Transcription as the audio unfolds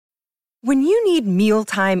When you need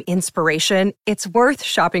mealtime inspiration, it's worth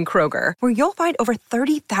shopping Kroger, where you'll find over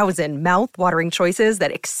 30,000 mouth-watering choices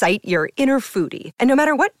that excite your inner foodie. And no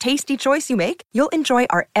matter what tasty choice you make, you'll enjoy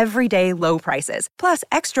our everyday low prices, plus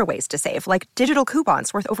extra ways to save, like digital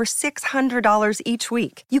coupons worth over $600 each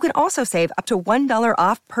week. You can also save up to $1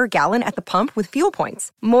 off per gallon at the pump with fuel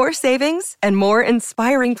points. More savings and more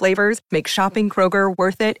inspiring flavors make shopping Kroger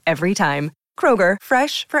worth it every time. Kroger,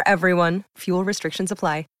 fresh for everyone. Fuel restrictions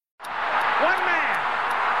apply. One man.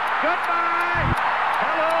 Goodbye.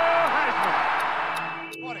 Hello,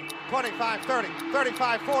 Heisman. 20, 25, 30,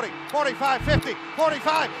 35, 40, 45, 50,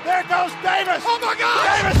 45. There goes Davis. Oh, my God.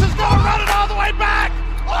 Davis is going to run it all the way back.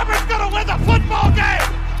 Auburn's going to win the football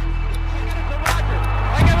game. They get it to Rogers.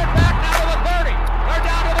 They give it back now to the 30. They're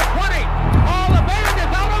down to the 20. All the band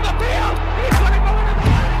is out on the field. He's going to go into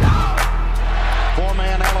the end zone.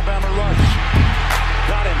 Four-man Alabama rush.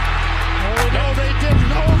 Got him. No, they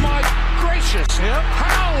didn't. Oh, my gracious. Yep.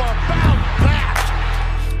 How about that?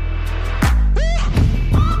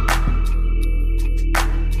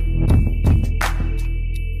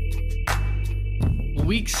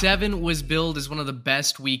 Week 7 was billed as one of the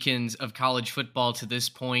best weekends of college football to this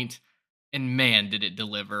point, and man, did it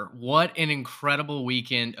deliver. What an incredible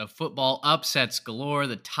weekend of football. Upsets galore.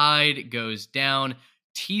 The Tide goes down.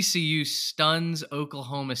 TCU stuns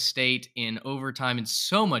Oklahoma State in overtime, and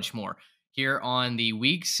so much more here on the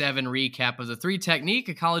Week 7 recap of the Three Technique,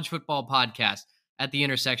 a college football podcast at the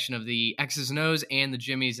intersection of the X's and O's and the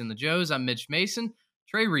Jimmies and the Joes. I'm Mitch Mason.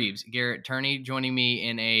 Trey Reeves, Garrett Turney, joining me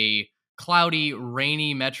in a cloudy,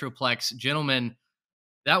 rainy Metroplex. Gentlemen,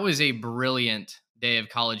 that was a brilliant day of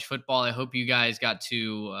college football. I hope you guys got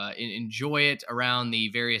to enjoy it around the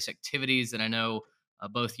various activities that I know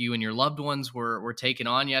both you and your loved ones were taking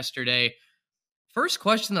on yesterday. First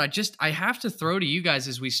question that I have to throw to you guys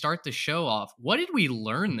as we start the show off. What did we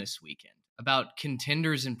learn this weekend about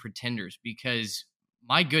contenders and pretenders? Because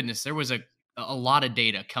my goodness, there was a lot of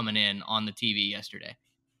data coming in on the TV yesterday.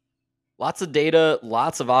 Lots of data,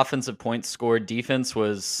 lots of offensive points scored. Defense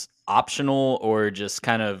was optional or just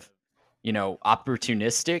kind of,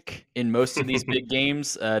 opportunistic in most of these big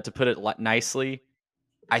games, to put it nicely.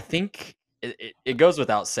 I think it goes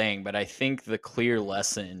without saying, but I think the clear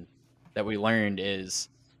lesson that we learned is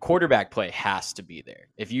quarterback play has to be there.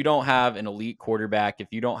 If you don't have an elite quarterback, if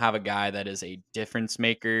you don't have a guy that is a difference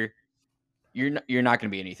maker, you're not going to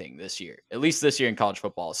be anything this year, at least this year in college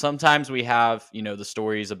football. Sometimes we have, the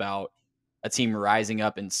stories about a team rising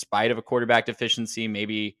up in spite of a quarterback deficiency.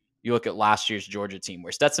 Maybe you look at last year's Georgia team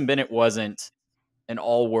where Stetson Bennett wasn't an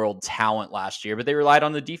all-world talent last year, but they relied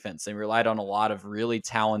on the defense. They relied on a lot of really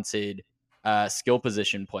talented skill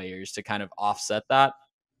position players to kind of offset that.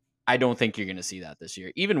 I don't think you're going to see that this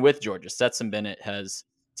year. Even with Georgia, Stetson Bennett has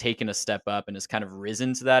taken a step up and has kind of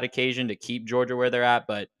risen to that occasion to keep Georgia where they're at.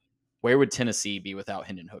 But where would Tennessee be without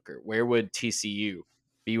Hendon Hooker? Where would TCU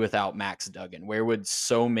be without Max Duggan? Where would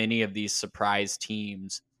so many of these surprise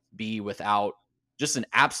teams be without just an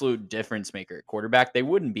absolute difference maker at quarterback? They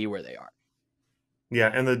wouldn't be where they are.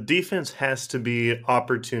 Yeah, and the defense has to be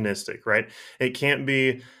opportunistic, right? It can't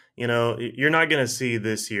be, you're not going to see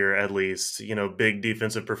this year, at least, big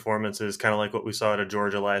defensive performances, kind of like what we saw out of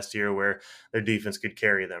Georgia last year where their defense could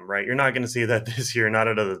carry them, right? You're not going to see that this year, not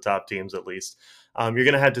out of the top teams, at least. You're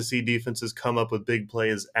going to have to see defenses come up with big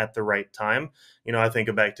plays at the right time. I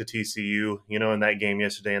think back to TCU, in that game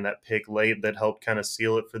yesterday and that pick late that helped kind of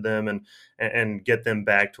seal it for them and get them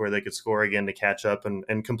back to where they could score again to catch up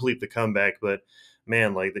and complete the comeback. But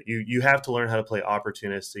man, like that, you have to learn how to play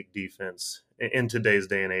opportunistic defense in today's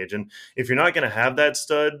day and age. And if you're not going to have that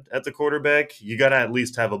stud at the quarterback, you got to at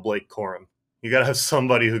least have a Blake Corum. You got to have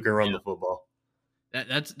somebody who can run the football.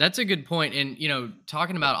 That's a good point. And,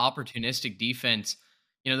 talking about opportunistic defense,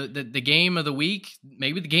 the game of the week,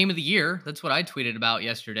 maybe the game of the year. That's what I tweeted about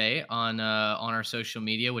yesterday on our social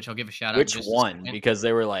media, which I'll give a shout out. Which one? Because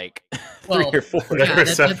there were like three or four. Yeah,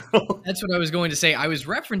 that's what I was going to say. I was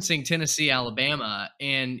referencing Tennessee, Alabama,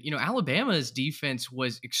 and Alabama's defense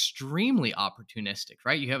was extremely opportunistic.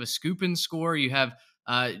 Right? You have a scoop and score. You have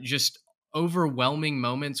just overwhelming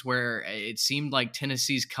moments where it seemed like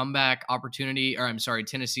Tennessee's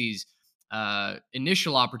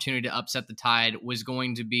initial opportunity to upset the Tide was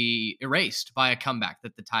going to be erased by a comeback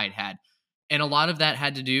that the Tide had. And a lot of that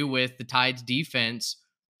had to do with the Tide's defense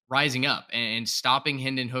rising up and stopping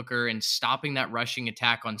Hendon Hooker and stopping that rushing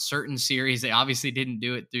attack on certain series. They obviously didn't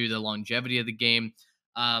do it through the longevity of the game.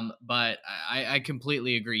 But I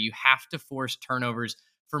completely agree. You have to force turnovers.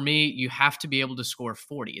 For me, you have to be able to score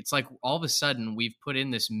 40. It's like all of a sudden we've put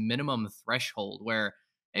in this minimum threshold where,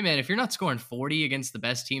 hey man, if you're not scoring 40 against the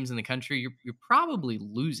best teams in the country, you're probably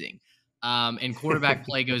losing. And quarterback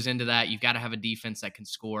play goes into that. You've got to have a defense that can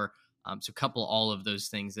score. So couple all of those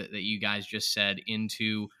things that you guys just said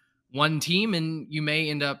into one team, and you may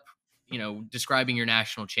end up, describing your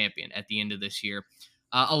national champion at the end of this year.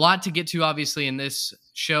 A lot to get to, obviously, in this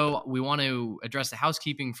show. We want to address the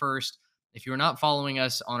housekeeping first. If you're not following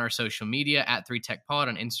us on our social media at 3TechPod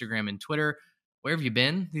on Instagram and Twitter, where have you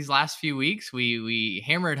been these last few weeks? We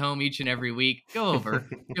hammer it home each and every week. Go over,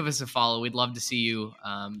 give us a follow. We'd love to see you.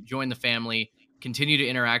 Join the family. Continue to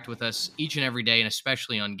interact with us each and every day, and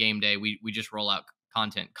especially on game day. We just roll out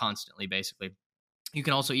content constantly, basically. You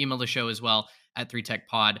can also email the show as well at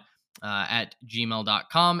 3techpod at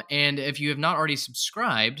gmail.com. And if you have not already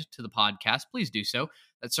subscribed to the podcast, please do so.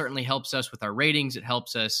 That certainly helps us with our ratings. It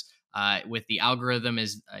helps us with the algorithm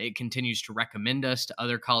as it continues to recommend us to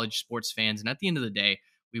other college sports fans. And at the end of the day,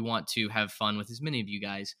 we want to have fun with as many of you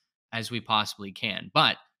guys as we possibly can.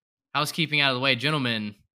 But housekeeping out of the way,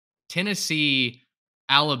 gentlemen, Tennessee,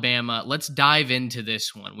 Alabama, let's dive into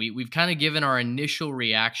this one. We've kind of given our initial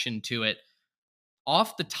reaction to it.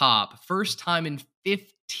 Off the top, first time in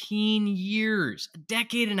 15 years, a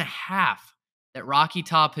decade and a half, that Rocky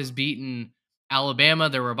Top has beaten Alabama.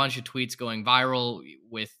 There were a bunch of tweets going viral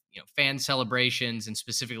with fan celebrations, and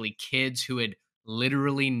specifically kids who had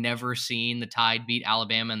literally never seen the Tide beat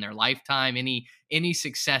Alabama in their lifetime. Any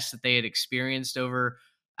success that they had experienced over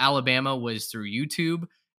Alabama was through YouTube,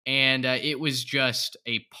 and it was just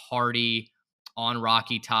a party on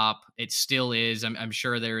Rocky Top. It still is. I'm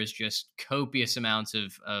sure there is just copious amounts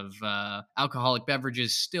of alcoholic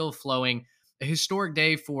beverages still flowing. A historic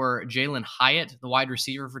day for Jalen Hyatt, the wide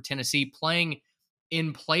receiver for Tennessee, playing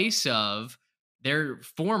in place of their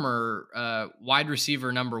former wide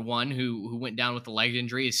receiver number one, who went down with a leg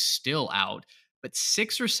injury, is still out. But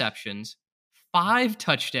 6 receptions, 5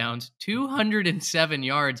 touchdowns, 207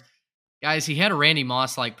 yards. Guys, he had a Randy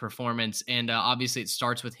Moss-like performance, and obviously it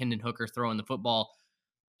starts with Hendon Hooker throwing the football.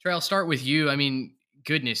 Trey, I'll start with you. I mean,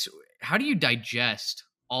 goodness, how do you digest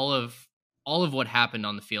all of what happened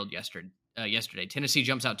on the field yesterday? Tennessee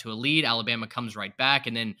jumps out to a lead, Alabama comes right back,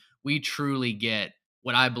 and then we truly get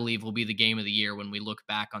what I believe will be the game of the year when we look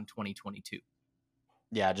back on 2022.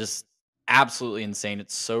 Yeah, just absolutely insane.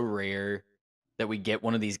 It's so rare that we get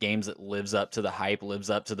one of these games that lives up to the hype,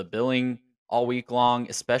 lives up to the billing all week long,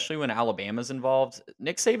 especially when Alabama's involved.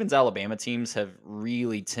 Nick Saban's Alabama teams have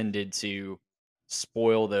really tended to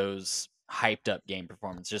spoil those hyped up game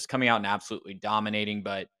performances, just coming out and absolutely dominating.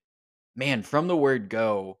 But man, from the word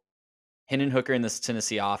go, Hendon Hooker and this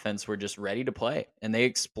Tennessee offense were just ready to play, and they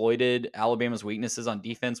exploited Alabama's weaknesses on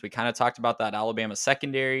defense. We kind of talked about that Alabama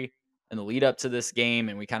secondary and the lead up to this game,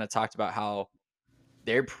 and we kind of talked about how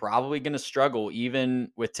they're probably going to struggle, even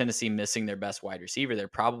with Tennessee missing their best wide receiver. They're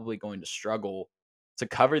probably going to struggle to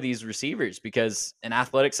cover these receivers because an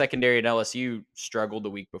athletic secondary at LSU struggled the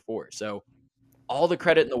week before. So all the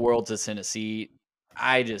credit in the world to Tennessee.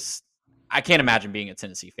 I can't imagine being a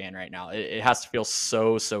Tennessee fan right now. It has to feel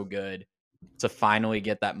so good to finally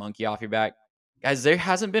get that monkey off your back. Guys, there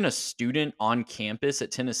hasn't been a student on campus at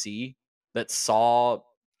Tennessee that saw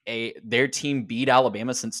their team beat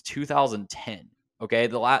Alabama since 2010. Okay,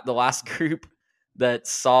 the last group that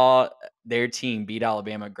saw their team beat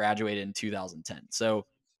Alabama graduated in 2010. So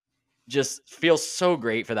just feels so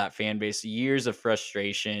great for that fan base. Years of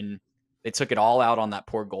frustration. They took it all out on that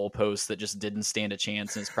poor goalpost that just didn't stand a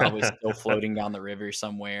chance and is probably still floating down the river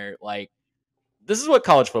somewhere. Like, this is what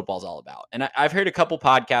college football is all about. And I've heard a couple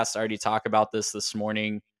podcasts already talk about this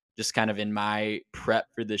morning, just kind of in my prep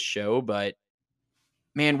for this show. But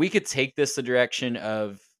man, we could take this the direction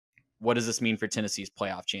of, what does this mean for Tennessee's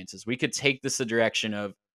playoff chances? We could take this the direction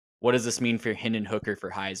of, what does this mean for Hendon Hooker for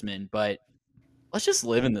Heisman? But let's just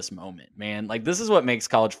live in this moment, man. Like, this is what makes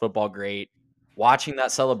college football great. Watching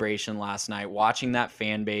that celebration last night, watching that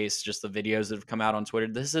fan base, just the videos that have come out on Twitter,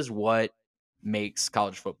 this is what makes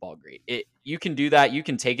college football great. You can do that. You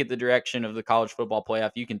can take it the direction of the college football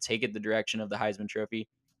playoff. You can take it the direction of the Heisman Trophy.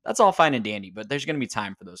 That's all fine and dandy, but there's going to be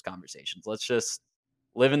time for those conversations. Let's just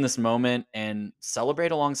live in this moment and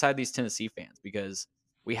celebrate alongside these Tennessee fans, because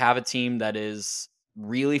we have a team that is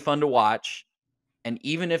really fun to watch. And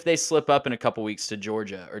even if they slip up in a couple weeks to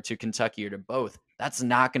Georgia or to Kentucky or to both, that's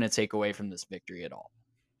not going to take away from this victory at all.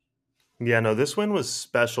 Yeah, no, this win was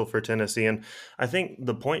special for Tennessee. And I think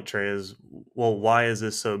the point, Trey, is, well, why is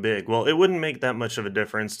this so big? Well, it wouldn't make that much of a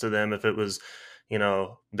difference to them if it was,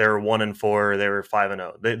 they're 1-4, they were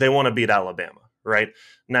 5-0. They want to beat Alabama, right?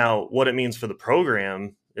 Now, what it means for the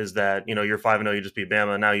program is that, you're 5-0, you just beat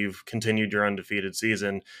Bama. Now you've continued your undefeated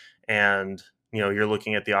season. And you're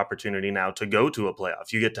looking at the opportunity now to go to a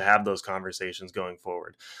playoff. You get to have those conversations going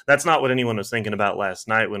forward. That's not what anyone was thinking about last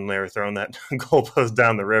night when they were throwing that goalpost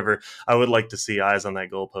down the river. I would like to see eyes on that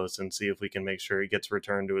goalpost and see if we can make sure it gets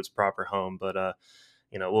returned to its proper home. But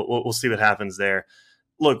we'll see what happens there.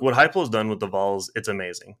 Look, what Heupel has done with the Vols, it's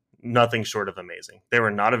amazing. Nothing short of amazing. They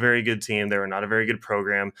were not a very good team. They were not a very good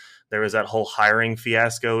program. There was that whole hiring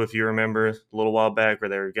fiasco, if you remember, a little while back,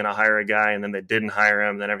 where they were going to hire a guy and then they didn't hire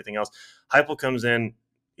him, and then everything else. Heupel comes in,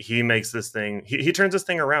 he makes this thing, he turns this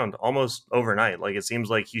thing around almost overnight. Like, it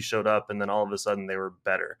seems like he showed up and then all of a sudden they were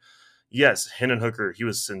better. Yes, Hendon Hooker, he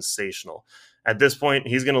was sensational. At this point,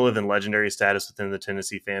 he's going to live in legendary status within the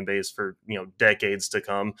Tennessee fan base for decades to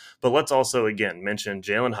come. But let's also, again, mention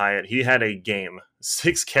Jalen Hyatt. He had a game.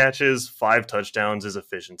 6 catches, 5 touchdowns is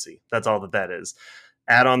efficiency. That's all that is.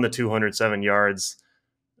 Add on the 207 yards.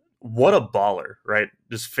 What a baller, right?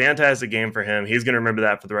 Just fantastic game for him. He's going to remember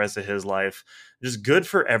that for the rest of his life. Just good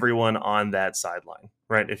for everyone on that sideline,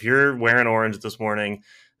 right? If you're wearing orange this morning,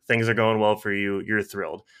 things are going well for you, you're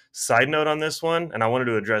thrilled. Side note on this one, and I wanted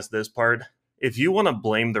to address this part. If you want to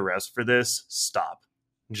blame the refs for this, stop.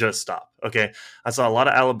 Just stop. Okay. I saw a lot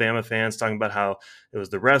of Alabama fans talking about how it was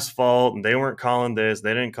the refs' fault and they weren't calling this,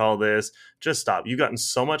 they didn't call this. Just stop. You've gotten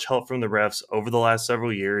so much help from the refs over the last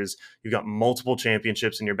several years. You've got multiple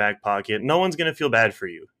championships in your back pocket. No one's going to feel bad for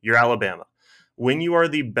you. You're Alabama. When you are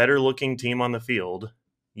the better looking team on the field,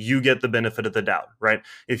 you get the benefit of the doubt, right?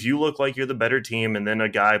 If you look like you're the better team and then a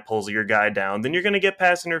guy pulls your guy down, then you're going to get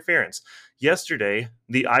pass interference. Yesterday,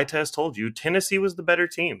 the eye test told you Tennessee was the better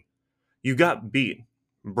team. You got beat.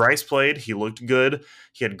 Bryce played. He looked good.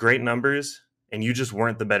 He had great numbers, and you just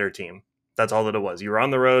weren't the better team. That's all that it was. You were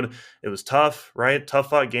on the road. It was tough, right?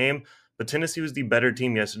 Tough fought game. But Tennessee was the better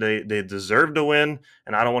team yesterday. They deserved to win,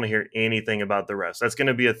 and I don't want to hear anything about the refs. That's going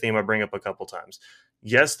to be a theme I bring up a couple times.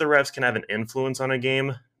 Yes, the refs can have an influence on a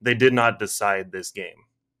game. They did not decide this game,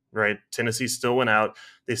 right? Tennessee still went out.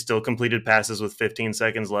 They still completed passes with 15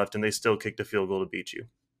 seconds left, and they still kicked a field goal to beat you.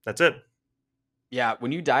 That's it. Yeah,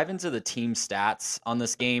 when you dive into the team stats on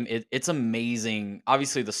this game, it's amazing.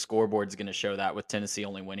 Obviously, the scoreboard's going to show that with Tennessee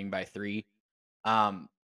only winning by 3.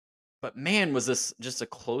 But man, was this just a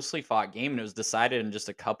closely fought game, and it was decided in just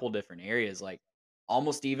a couple different areas, like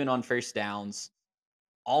almost even on first downs,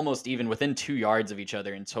 almost even within 2 yards of each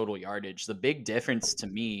other in total yardage. The big difference to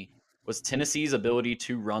me was Tennessee's ability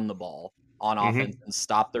to run the ball on offense and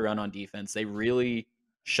stop the run on defense. They really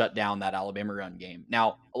shut down that Alabama run game.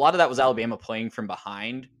 Now, a lot of that was Alabama playing from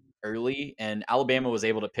behind early, and Alabama was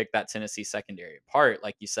able to pick that Tennessee secondary apart,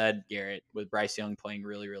 like you said, Garrett, with Bryce Young playing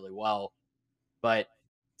really, really well. But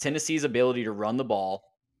Tennessee's ability to run the ball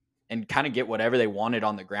and kind of get whatever they wanted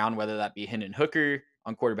on the ground, whether that be Hendon Hooker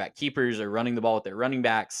on quarterback keepers or running the ball with their running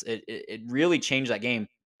backs, it really changed that game.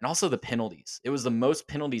 And also the penalties. It was the most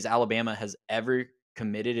penalties Alabama has ever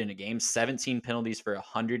committed in a game, 17 penalties for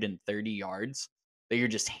 130 yards that you're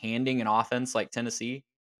just handing an offense like Tennessee.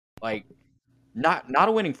 Like, not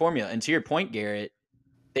a winning formula. And to your point, Garrett,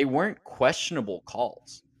 they weren't questionable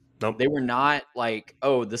calls. Nope. They were not like,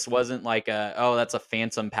 oh, this wasn't like that's a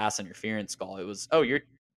phantom pass interference call. It was, oh, your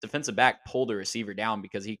defensive back pulled a receiver down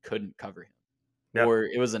because he couldn't cover him. Yep. Or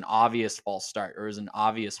it was an obvious false start, or it was an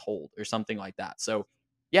obvious hold, or something like that. So,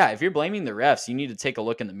 yeah, if you're blaming the refs, you need to take a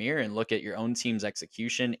look in the mirror and look at your own team's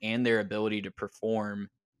execution and their ability to perform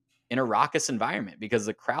in a raucous environment, because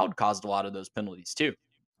the crowd caused a lot of those penalties too.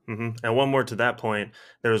 And one more to that point,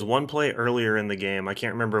 there was one play earlier in the game. I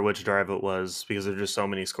can't remember which drive it was because there's just so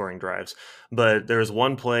many scoring drives. But there was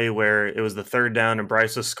one play where it was the third down and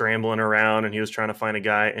Bryce was scrambling around and he was trying to find a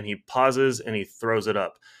guy, and he pauses and he throws it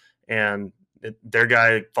up. And their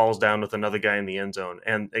guy falls down with another guy in the end zone.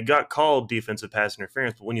 And it got called defensive pass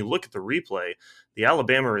interference. But when you look at the replay, the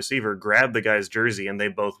Alabama receiver grabbed the guy's jersey and they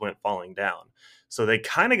both went falling down. So they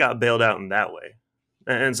kind of got bailed out in that way.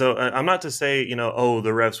 And so I'm not to say, the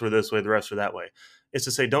refs were this way, the refs were that way. It's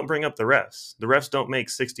to say, don't bring up the refs. The refs don't make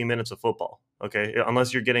 60 minutes of football, okay?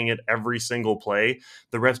 Unless you're getting it every single play,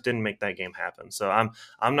 the refs didn't make that game happen. So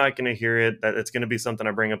I'm not going to hear it. It's going to be something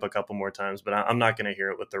I bring up a couple more times, but I'm not going to hear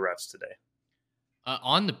it with the refs today.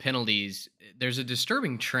 On the penalties, there's a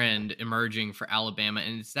disturbing trend emerging for Alabama,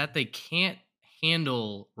 and it's that they can't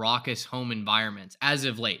handle raucous home environments as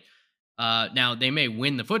of late. Now, they may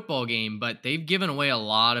win the football game, but they've given away a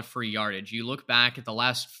lot of free yardage. You look back at the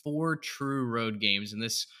last 4 true road games, and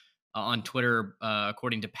this on Twitter,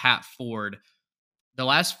 according to Pat Ford, the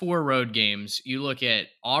last 4 road games, you look at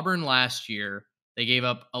Auburn last year, they gave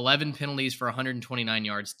up 11 penalties for 129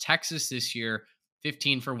 yards. Texas this year,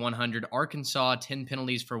 15 for 100. Arkansas, 10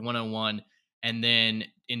 penalties for 101. And then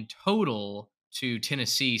in total, to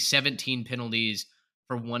Tennessee 17 penalties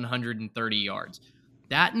for 130 yards.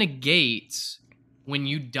 That negates when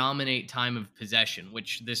you dominate time of possession,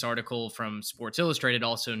 which this article from Sports Illustrated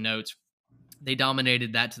also notes. They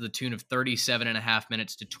dominated that to the tune of 37 and a half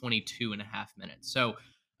minutes to 22 and a half minutes. So,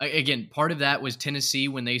 again, part of that was Tennessee,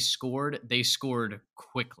 when they scored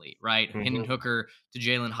quickly, right? Hendon Hooker to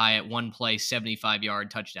Jalen Hyatt, one play,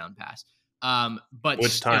 75-yard touchdown pass. But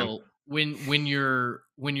Which still, time? when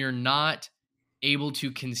you're not able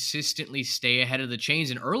to consistently stay ahead of the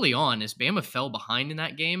chains, and early on, as Bama fell behind in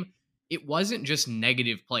that game, it wasn't just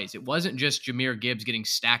negative plays. It wasn't just Jahmyr Gibbs getting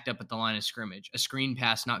stacked up at the line of scrimmage, a screen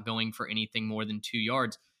pass not going for anything more than 2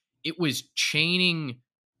 yards. It was chaining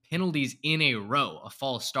penalties in a row, a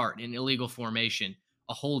false start, an illegal formation,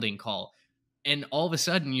 a holding call. And all of a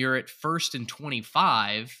sudden, you're at 1st and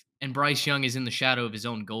 25, and Bryce Young is in the shadow of his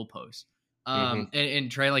own goalpost.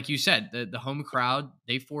 And Trey, like you said, the home crowd,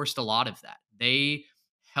 they forced a lot of that. They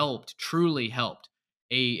truly helped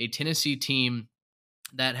a Tennessee team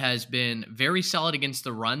that has been very solid against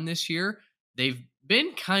the run this year. They've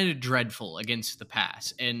been kind of dreadful against the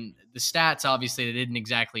pass. And the stats, obviously, they didn't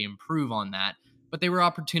exactly improve on that, but they were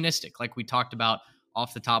opportunistic. Like we talked about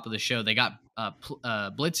off the top of the show, they got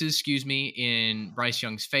blitzes, in Bryce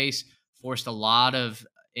Young's face, forced a lot of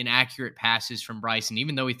inaccurate passes from Bryce. And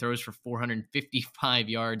even though he throws for 455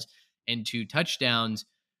 yards and 2 touchdowns,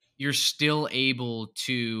 you're still able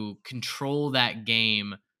to control that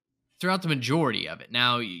game throughout the majority of it.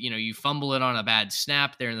 Now, you fumble it on a bad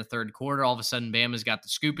snap there in the third quarter. All of a sudden, Bama's got the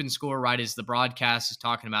scoop and score right as the broadcast is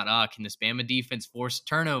talking about, can this Bama defense force a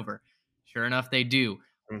turnover? Sure enough, they do.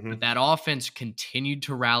 But that offense continued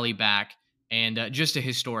to rally back, and just a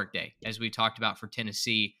historic day, as we talked about for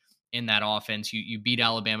Tennessee in that offense. You beat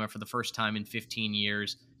Alabama for the first time in 15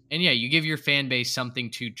 years. And yeah, you give your fan base something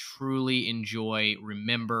to truly enjoy,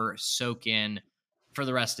 remember, soak in for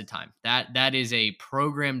the rest of the time. That is a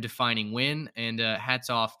program-defining win, and hats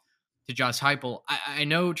off to Josh Heupel. I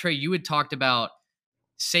know, Trey, you had talked about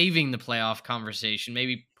saving the playoff conversation,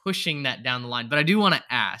 maybe pushing that down the line, but I do want to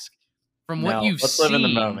ask, from what you've let's seen, live in the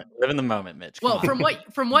moment. Live in the moment, Mitch. Well, from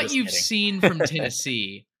what you've kidding. seen from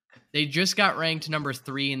Tennessee, they just got ranked number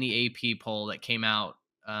 3 in the AP poll that came out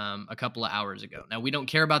a couple of hours ago. Now, we don't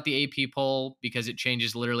care about the AP poll because it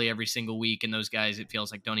changes literally every single week, and those guys, it feels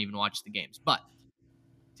like, don't even watch the games. But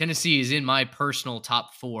Tennessee is in my personal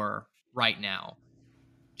top 4 right now.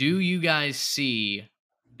 Do you guys see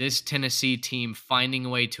this Tennessee team finding a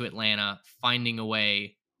way to Atlanta, finding a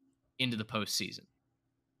way into the postseason?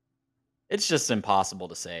 It's just impossible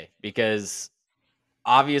to say, because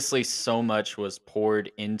obviously so much was poured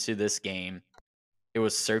into this game. It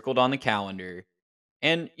was circled on the calendar.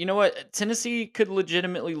 And you know what? Tennessee could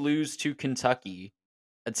legitimately lose to Kentucky,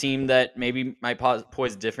 a team that maybe might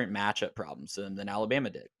pose different matchup problems to them than Alabama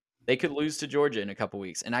did. They could lose to Georgia in a couple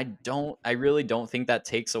weeks. And I really don't think that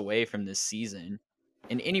takes away from this season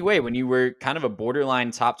in any way. When you were kind of a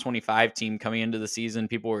borderline top 25 team coming into the season,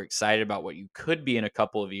 people were excited about what you could be in a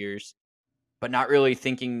couple of years, but not really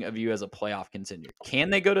thinking of you as a playoff contender.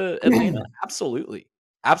 Can they go to Atlanta? Absolutely.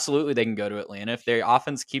 Absolutely, they can go to Atlanta. If their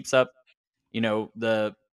offense keeps up,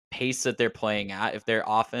 the pace that they're playing at, if their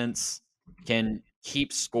offense can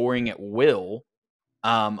keep scoring at will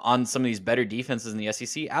on some of these better defenses in the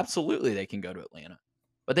SEC, absolutely they can go to Atlanta.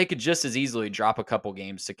 But they could just as easily drop a couple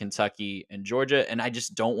games to Kentucky and Georgia, and I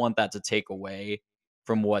just don't want that to take away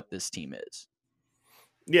from what this team is.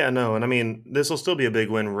 Yeah, no, and I mean, this will still be a big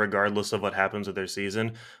win regardless of what happens with their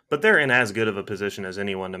season, but they're in as good of a position as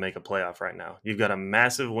anyone to make a playoff right now. You've got a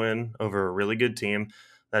massive win over a really good team.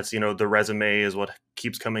 That's, the resume is what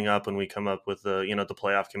keeps coming up when we come up with the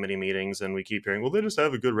playoff committee meetings, and we keep hearing, well, they just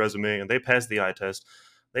have a good resume and they passed the eye test.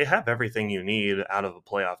 They have everything you need out of a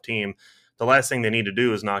playoff team. The last thing they need to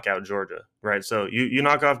do is knock out Georgia, right? So you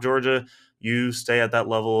knock off Georgia, you stay at that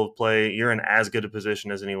level of play, you're in as good a position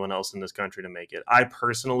as anyone else in this country to make it. I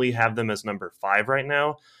personally have them as number 5 right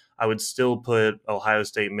now. I would still put Ohio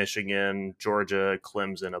State, Michigan, Georgia,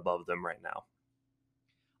 Clemson above them right now.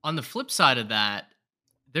 On the flip side of that,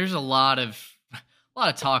 there's a lot of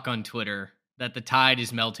talk on Twitter that the tide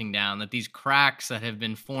is melting down, that these cracks that have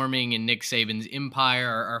been forming in Nick Saban's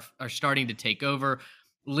empire are starting to take over.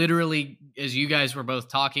 Literally, as you guys were both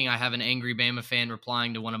talking, I have an angry Bama fan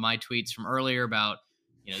replying to one of my tweets from earlier about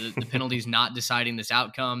the penalties not deciding this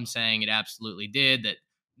outcome, saying it absolutely did, that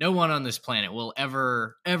no one on this planet will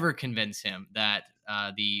ever convince him that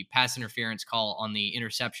the pass interference call on the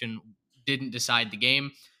interception didn't decide the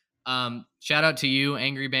game. Shout out to you,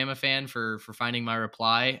 angry Bama fan, for finding my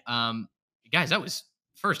reply. Guys, that was,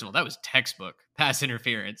 first of all, that was textbook pass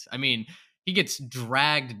interference. I mean, he gets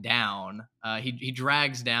dragged down. He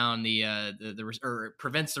drags down or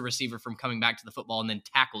prevents the receiver from coming back to the football and then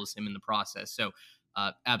tackles him in the process. So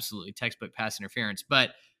absolutely textbook pass interference.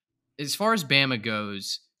 But as far as Bama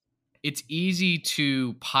goes, it's easy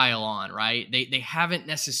to pile on, right? They haven't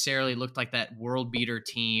necessarily looked like that world beater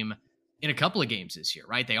team in a couple of games this year,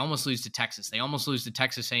 right? They almost lose to Texas. They almost lose to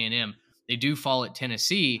Texas A&M. They do fall at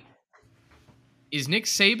Tennessee. Is Nick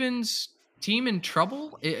Saban's team in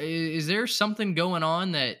trouble? Is there something going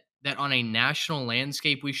on that on a national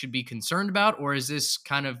landscape we should be concerned about, or is this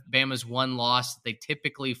kind of Bama's one loss that they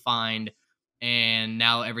typically find, and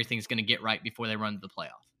now everything's going to get right before they run to the playoff?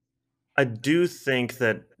 I do think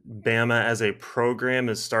that Bama as a program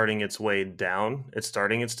is starting its way down. It's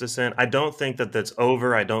starting its descent. I don't think that that's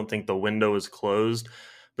over. I don't think the window is closed.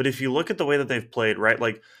 But if you look at the way that they've played, right?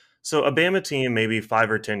 Like, so a Bama team maybe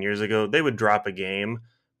 5 or 10 years ago, they would drop a game,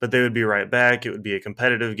 but they would be right back. It would be a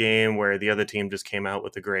competitive game where the other team just came out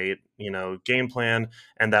with a great, game plan,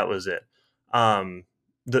 and that was it.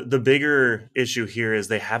 The bigger issue here is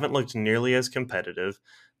they haven't looked nearly as competitive.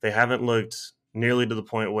 They haven't looked nearly to the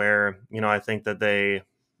point where I think that they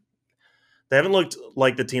haven't looked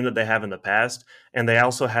like the team that they have in the past, and they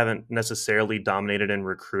also haven't necessarily dominated in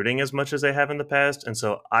recruiting as much as they have in the past. And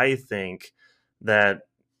so I think that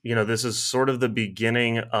this is sort of the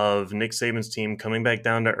beginning of Nick Saban's team coming back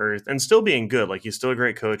down to earth and still being good. Like, he's still a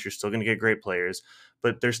great coach, you're still going to get great players,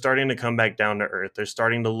 but they're starting to come back down to earth. They're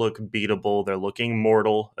starting to look beatable. They're looking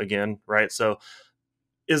mortal again, right? So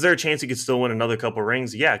is there a chance he could still win another couple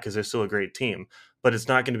rings? Yeah, because they're still a great team, but it's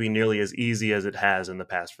not going to be nearly as easy as it has in the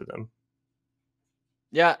past for them.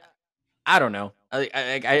 Yeah, I don't know.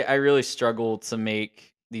 I really struggle to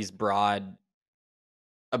make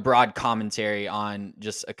a broad commentary on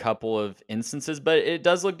just a couple of instances, but it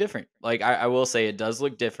does look different. Like, I will say it does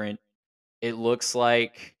look different. It looks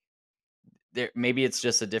like maybe it's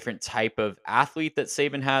just a different type of athlete that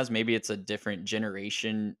Saban has. Maybe it's a different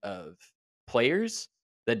generation of players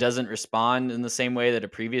that doesn't respond in the same way that a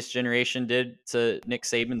previous generation did to Nick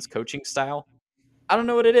Saban's coaching style. I don't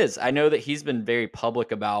know what it is. I know that he's been very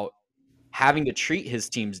public about having to treat his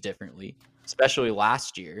teams differently, especially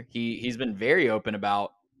last year. He's been very open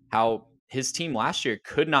about how his team last year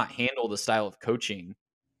could not handle the style of coaching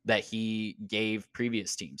that he gave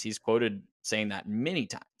previous teams. He's quoted saying that many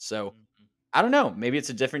times. So I don't know. Maybe it's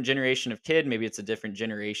a different generation of kid. Maybe it's a different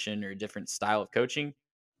generation or a different style of coaching.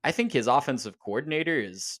 I think his offensive coordinator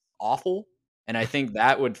is awful. And I think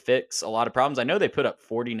that would fix a lot of problems. I know they put up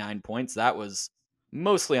 49 points. That was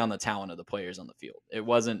mostly on the talent of the players on the field. It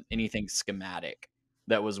wasn't anything schematic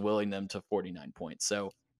that was willing them to 49 points.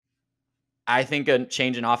 So I think a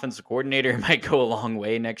change in offensive coordinator might go a long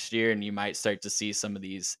way next year. And you might start to see some of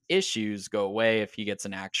these issues go away if he gets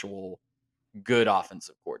an actual good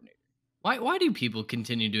offensive coordinator. Why do people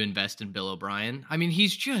continue to invest in Bill O'Brien? I mean,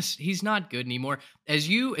 he's not good anymore. As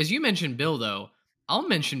you mentioned Bill, though, I'll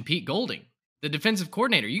mention Pete Golding, the defensive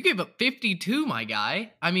coordinator. You gave up 52, my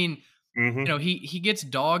guy. I mean, Mm-hmm. he gets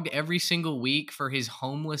dogged every single week for his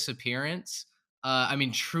homeless appearance. I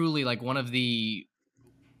mean, truly like one of the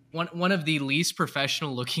least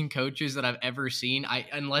professional looking coaches that I've ever seen.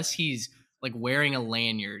 Unless he's like wearing a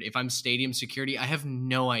lanyard, if I'm stadium security, I have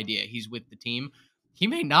no idea he's with the team. He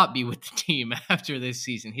may not be with the team after this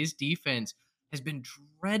season. His defense has been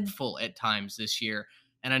dreadful at times this year.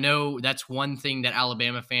 And I know that's one thing that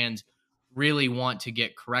Alabama fans really want to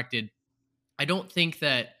get corrected. I don't think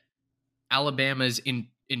that Alabama's in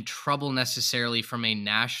trouble necessarily from a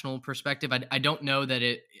national perspective. I don't know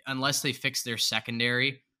that unless they fix their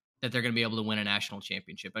secondary, that they're going to be able to win a national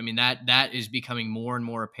championship. I mean, that is becoming more and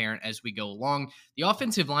more apparent as we go along. The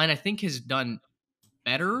offensive line, I think, has done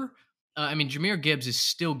better. I mean, Jahmyr Gibbs is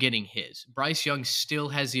still getting his. Bryce Young still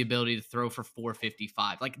has the ability to throw for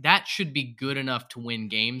 455. Like, that should be good enough to win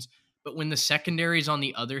games. But when the secondary is on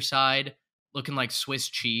the other side looking like Swiss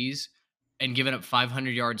cheese and giving up 500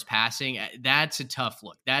 yards passing, that's a tough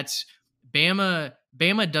look. That's Bama.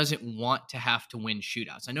 Bama doesn't want to have to win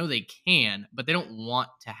shootouts. I know they can, but they don't want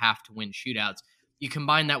to have to win shootouts. You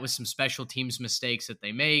combine that with some special teams mistakes that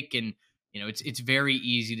they make, and it's very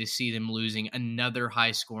easy to see them losing another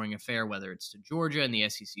high scoring affair, whether it's to Georgia in the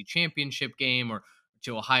SEC championship game or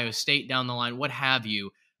to Ohio State down the line, what have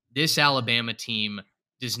you. This Alabama team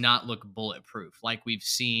does not look bulletproof like we've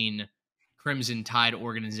seen Crimson Tide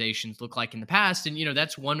organizations look like in the past. And,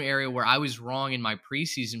 that's one area where I was wrong in my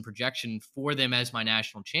preseason projection for them as my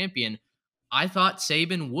national champion. I thought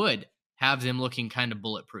Saban would have them looking kind of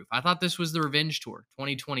bulletproof. I thought this was the revenge tour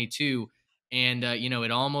 2022. And,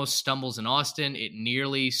 it almost stumbles in Austin. It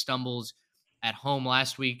nearly stumbles at home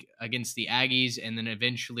last week against the Aggies, and then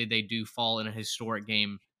eventually they do fall in a historic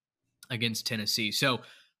game against Tennessee. So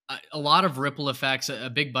a lot of ripple effects, a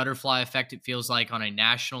big butterfly effect, it feels like, on a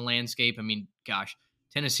national landscape. I mean, gosh,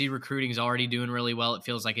 Tennessee recruiting is already doing really well. It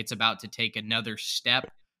feels like it's about to take another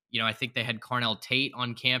step. I think they had Carnell Tate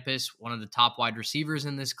on campus, one of the top wide receivers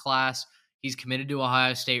in this class. He's committed to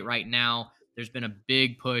Ohio State right now. There's been a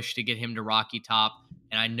big push to get him to Rocky Top.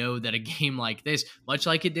 And I know that a game like this, much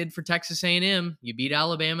like it did for Texas A&M, you beat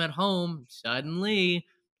Alabama at home, suddenly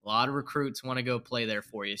a lot of recruits want to go play there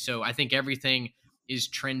for you. So I think everything is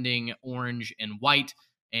trending orange and white,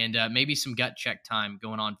 and maybe some gut check time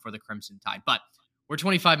going on for the Crimson Tide. But we're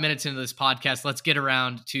 25 minutes into this podcast. Let's get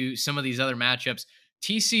around to some of these other matchups.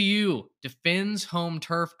 TCU defends home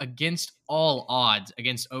turf against all odds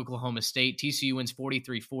against Oklahoma State. TCU wins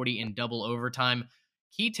 43-40 in double overtime.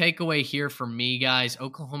 Key takeaway here for me, guys,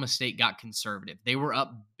 Oklahoma State got conservative. They were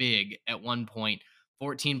up big at one point,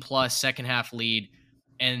 14-plus second half lead.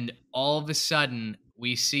 And all of a sudden,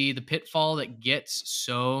 we see the pitfall that gets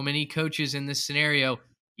so many coaches in this scenario.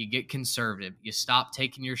 You get conservative. You stop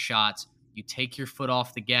taking your shots. You take your foot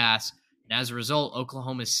off the gas. And as a result,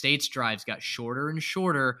 Oklahoma State's drives got shorter and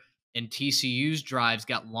shorter, and TCU's drives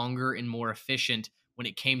got longer and more efficient when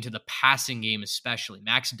it came to the passing game especially.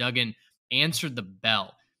 Max Duggan answered the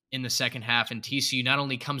bell in the second half, and TCU not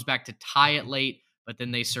only comes back to tie it late, but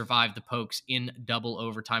then they survive the Pokes in double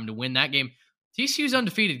overtime to win that game. TCU's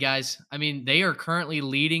undefeated, guys. I mean, they are currently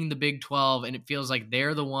leading the Big 12, and it feels like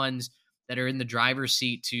they're the ones that are in the driver's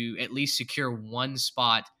seat to at least secure one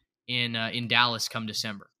spot in Dallas come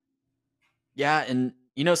December. Yeah, and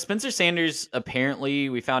Spencer Sanders, apparently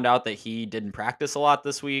we found out that he didn't practice a lot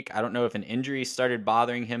this week. I don't know if an injury started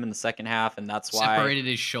bothering him in the second half, and that's why separated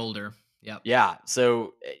his shoulder. Yep. Yeah,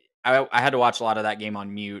 so I had to watch a lot of that game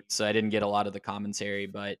on mute, so I didn't get a lot of the commentary.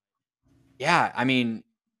 But yeah, I mean,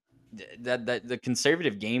 that the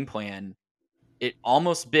conservative game plan, it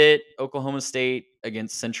almost bit Oklahoma State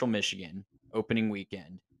against Central Michigan opening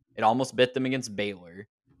weekend. It almost bit them against Baylor,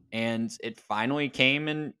 and it finally came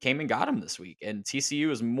and got them this week. And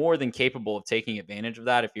TCU is more than capable of taking advantage of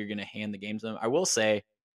that if you're going to hand the game to them. I will say,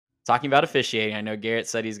 talking about officiating, I know Garrett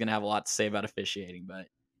said he's going to have a lot to say about officiating, but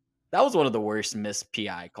that was one of the worst missed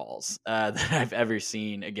PI calls that I've ever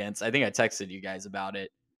seen against. I think I texted you guys about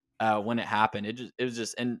it when it happened. It was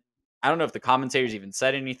just, and I don't know if the commentators even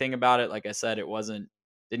said anything about it. Like I said,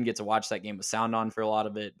 didn't get to watch that game with sound on for a lot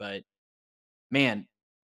of it, but man,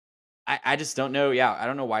 I just don't know. Yeah, I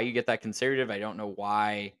don't know why you get that conservative. I don't know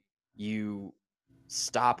why you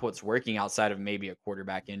stop what's working outside of maybe a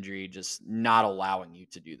quarterback injury, just not allowing you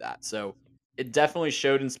to do that. So it definitely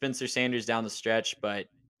showed in Spencer Sanders down the stretch, but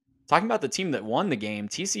talking about the team that won the game,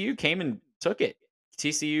 TCU came and took it.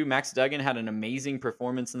 TCU, Max Duggan had an amazing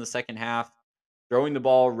performance in the second half, throwing the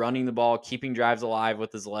ball, running the ball, keeping drives alive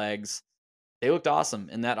with his legs. They looked awesome,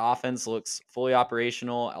 and that offense looks fully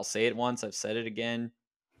operational. I'll say it once, I've said it again.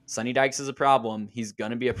 Sonny Dykes is a problem. He's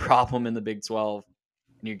going to be a problem in the Big 12,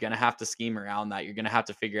 and you're going to have to scheme around that. You're going to have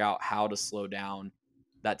to figure out how to slow down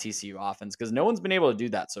that TCU offense because no one's been able to do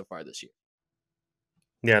that so far this year.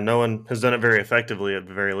 Yeah, no one has done it very effectively at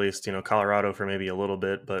the very least. Colorado for maybe a little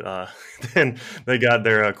bit, but then they got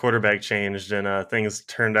their quarterback changed and things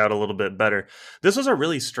turned out a little bit better. This was a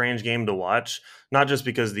really strange game to watch, not just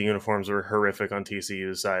because the uniforms were horrific on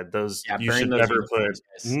TCU's side. You should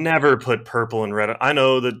never put purple and red. I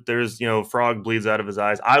know that there's, frog bleeds out of his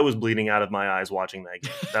eyes. I was bleeding out of my eyes watching that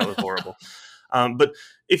game. That was horrible. But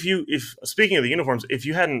if speaking of the uniforms, if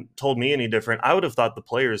you hadn't told me any different, I would have thought the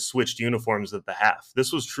players switched uniforms at the half.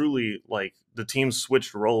 This was truly like the team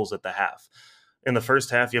switched roles at the half. In the first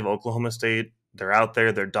half, you have Oklahoma State. They're out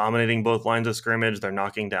there. They're dominating both lines of scrimmage. They're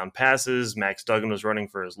knocking down passes. Max Duggan was running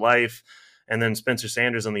for his life. And then Spencer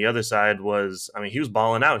Sanders on the other side he was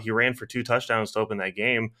balling out. He ran for 2 touchdowns to open that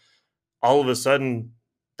game. All of a sudden,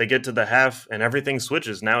 they get to the half and everything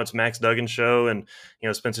switches. Now it's Max Duggan's show, and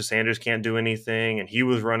Spencer Sanders can't do anything, and he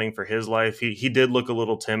was running for his life. He did look a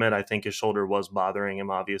little timid. I think his shoulder was bothering him,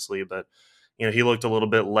 obviously, but he looked a little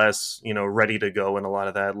bit less ready to go in a lot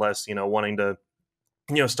of that, less wanting to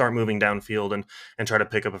start moving downfield and try to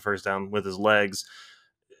pick up a first down with his legs.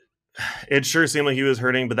 It sure seemed like he was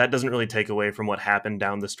hurting, but that doesn't really take away from what happened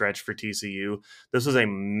down the stretch for TCU. This was a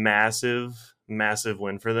massive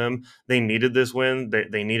win for them. They needed this win.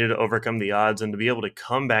 They needed to overcome the odds, and to be able to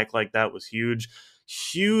come back like that was huge.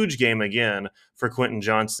 Huge game again for Quentin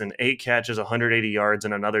Johnston. 8 catches, 180 yards,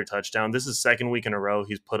 and another touchdown. This is second week in a row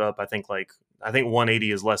he's put up, I think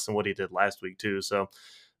 180 is less than what he did last week too. So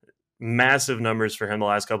massive numbers for him the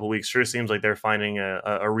last couple of weeks. Sure seems like they're finding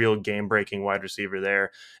a real game-breaking wide receiver there.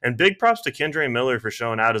 And big props to Kendre Miller for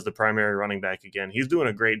showing out as the primary running back again. He's doing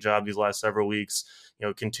a great job these last several weeks,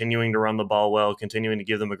 continuing to run the ball well, continuing to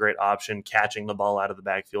give them a great option, catching the ball out of the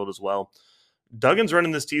backfield as well. Duggan's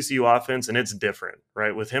running this TCU offense, and it's different,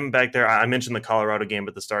 right? With him back there, I mentioned the Colorado game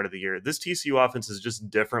at the start of the year. This TCU offense is just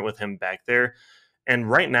different with him back there. And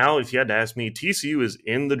right now, if you had to ask me, TCU is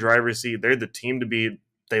in the driver's seat. They're the team to beat.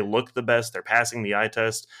 They look the best. They're passing the eye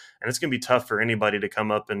test. And it's going to be tough for anybody to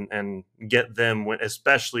come up and get them,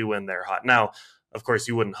 especially when they're hot. Now, of course,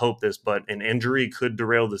 you wouldn't hope this, but an injury could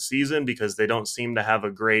derail the season because they don't seem to have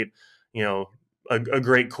a great, a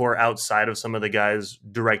great core outside of some of the guys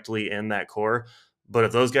directly in that core. But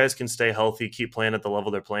if those guys can stay healthy, keep playing at the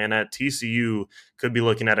level they're playing at, TCU could be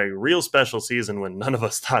looking at a real special season when none of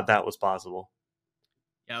us thought that was possible.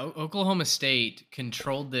 Yeah, Oklahoma State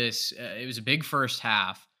controlled this. It was a big first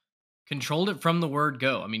half. Controlled it from the word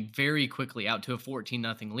go. I mean, very quickly out to a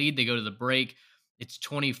 14-0 lead. They go to the break. It's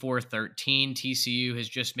 24-13. TCU has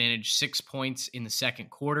just managed 6 points in the second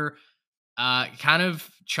quarter. Kind of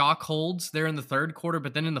chalk holds there in the third quarter,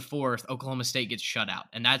 but then in the fourth, Oklahoma State gets shut out.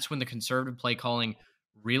 And that's when the conservative play calling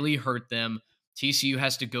really hurt them. TCU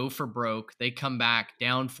has to go for broke. They come back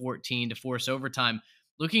down 14 to force overtime.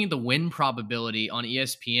 Looking at the win probability on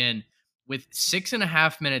ESPN, with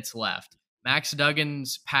 6.5 minutes left, Max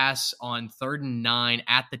Duggan's pass on 3rd and 9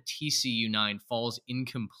 at the TCU 9 falls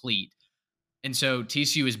incomplete. And so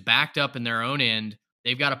TCU is backed up in their own end.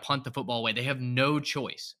 They've got to punt the football away. They have no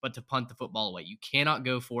choice but to punt the football away. You cannot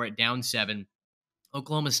go for it down 7.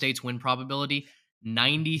 Oklahoma State's win probability,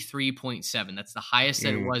 93.7. That's the highest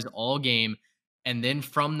that it was all game. And then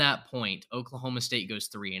from that point, Oklahoma State goes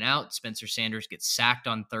 3 and out. Spencer Sanders gets sacked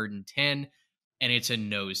on 3rd and 10, and it's a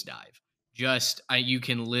nosedive. You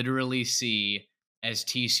can literally see as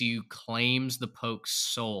TCU claims the Poke's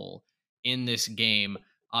soul in this game.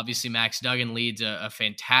 Obviously, Max Duggan leads a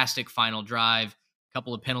fantastic final drive, a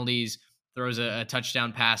couple of penalties, throws a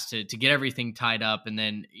touchdown pass to get everything tied up. And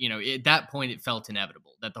then, at that point, it felt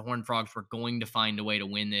inevitable that the Horned Frogs were going to find a way to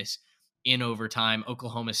win this in overtime.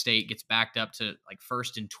 Oklahoma State gets backed up to like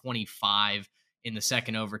 1st and 25 in the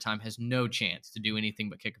second overtime, has no chance to do anything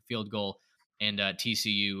but kick a field goal. And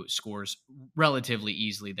TCU scores relatively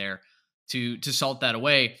easily there to salt that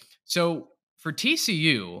away. So for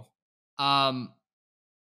TCU, I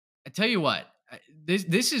tell you what,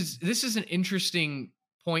 this is an interesting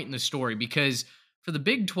point in the story, because for the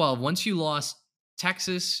Big 12, once you lost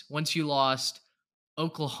Texas, once you lost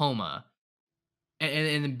Oklahoma,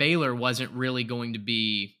 and Baylor wasn't really going to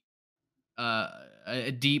be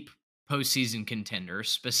a deep postseason contender,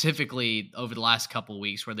 specifically over the last couple of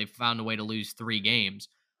weeks where they found a way to lose 3 games.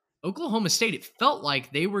 Oklahoma State, it felt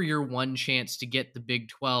like they were your one chance to get the Big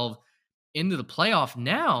 12 into the playoff.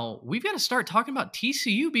 Now we've got to start talking about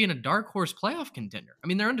TCU being a dark horse playoff contender. I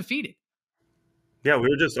mean, they're undefeated. Yeah, we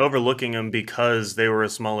were just overlooking them because they were a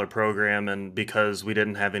smaller program and because we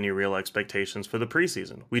didn't have any real expectations for the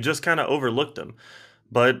preseason. We just kind of overlooked them.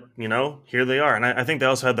 But, here they are. And I think they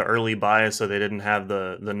also had the early bias, so they didn't have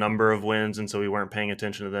the number of wins, and so we weren't paying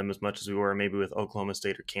attention to them as much as we were maybe with Oklahoma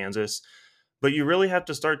State or Kansas. But you really have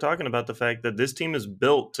to start talking about the fact that this team is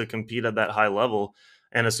built to compete at that high level.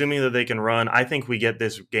 And assuming that they can run, I think we get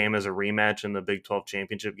this game as a rematch in the Big 12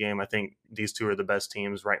 championship game. I think these two are the best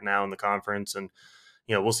teams right now in the conference. And,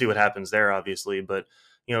 we'll see what happens there, obviously. But,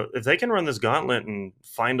 if they can run this gauntlet and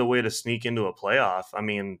find a way to sneak into a playoff, I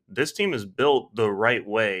mean, this team is built the right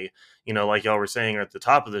way, like y'all were saying at the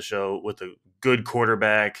top of the show, with a good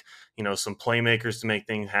quarterback, some playmakers to make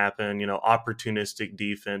things happen, opportunistic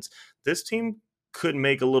defense. This team could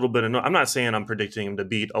make a little bit of I'm not saying I'm predicting them to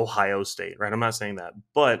beat Ohio State, right? I'm not saying that.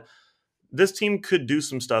 But this team could do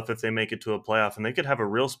some stuff if they make it to a playoff, and they could have a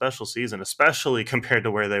real special season, especially compared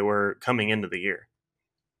to where they were coming into the year.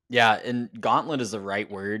 Yeah, and gauntlet is the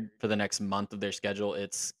right word for the next month of their schedule.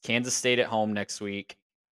 It's Kansas State at home next week,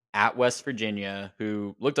 at West Virginia,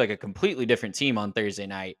 who looked like a completely different team on Thursday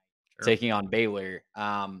night, taking on Baylor.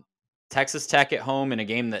 Texas Tech at home in a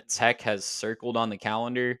game that Tech has circled on the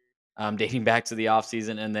calendar, dating back to the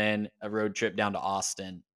offseason, and then a road trip down to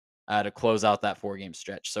Austin to close out that 4-game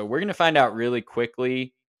stretch. So we're going to find out really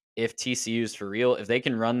quickly if TCU is for real. If they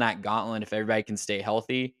can run that gauntlet, if everybody can stay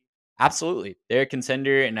healthy, absolutely. They're a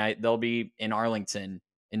contender, and they'll be in Arlington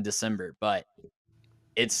in December. But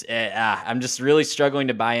it's I'm just really struggling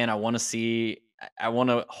to buy in. I want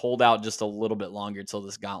to hold out just a little bit longer till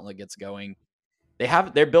this gauntlet gets going.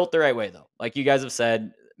 They're built the right way, though. Like you guys have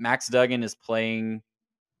said, Max Duggan is playing.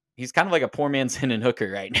 he's kind of like a poor man's Hendon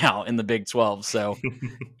Hooker right now in the Big 12. So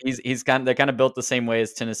they're kind of built the same way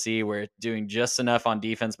as Tennessee, where doing just enough on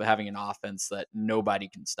defense but having an offense that nobody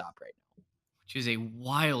can stop right now. Which is a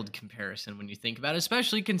wild comparison when you think about it,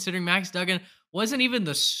 especially considering Max Duggan wasn't even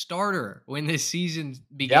the starter when this season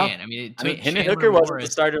Yeah. began. I mean, it I mean, took Hendon Chandler Hooker wasn't the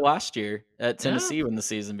Morris. starter last year at Yeah, Tennessee when the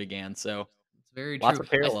season began. So it's very lots true.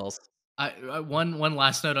 of parallels. One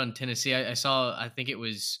last note on Tennessee. I saw. I think it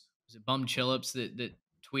was it Bum Chillips that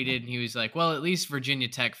tweeted, and he was like, "Well, at least Virginia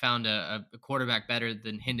Tech found a quarterback better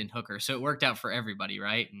than Hendon Hooker, so it worked out for everybody,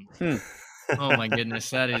 right?" And Hmm. oh my goodness,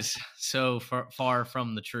 that is so far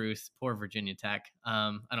from the truth. Poor Virginia Tech.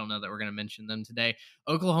 I don't know that we're going to mention them today.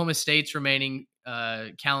 Oklahoma State's remaining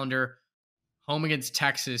calendar: home against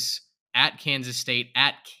Texas, at Kansas State,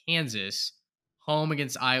 at Kansas, home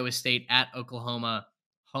against Iowa State, at Oklahoma,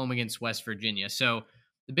 home against West Virginia. So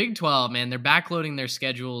the Big 12, man, they're backloading their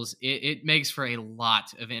schedules. It makes for a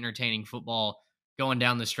lot of entertaining football going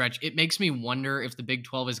down the stretch. It makes me wonder if the Big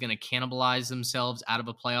 12 is going to cannibalize themselves out of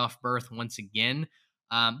a playoff berth once again.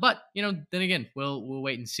 But then again, we'll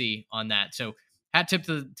wait and see on that. So hat tip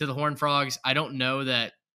to the Horned Frogs. I don't know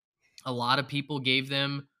that a lot of people gave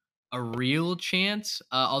them a real chance.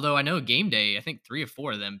 Although I know game day, I think 3 or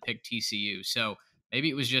 4 of them picked TCU. So maybe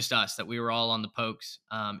it was just us that we were all on the Pokes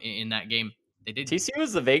in that game. They did. TCU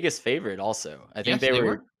was the Vegas favorite also. I think Yes, they they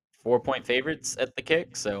were were. 4-point favorites at the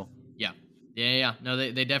kick. So Yeah. Yeah. No,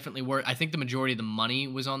 they definitely were. I think the majority of the money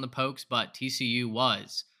was on the Pokes, but TCU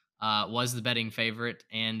was the betting favorite.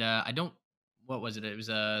 And I don't. What was it? It was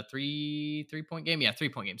a 3-point game. Yeah,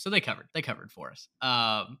 3-point game. So they covered. They covered for us.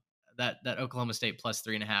 That Oklahoma State plus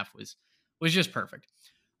 3.5 was just perfect.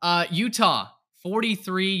 Utah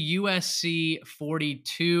 43, USC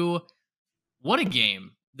 42. What a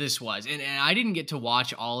game this was. And I didn't get to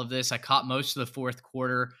watch all of this. I caught most of the fourth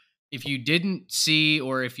quarter. If you didn't see,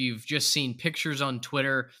 or if you've just seen pictures on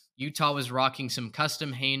Twitter, Utah was rocking some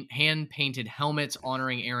custom hand painted helmets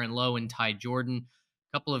honoring Aaron Lowe and Ty Jordan,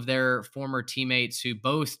 a couple of their former teammates who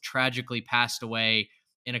both tragically passed away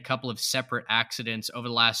in a couple of separate accidents over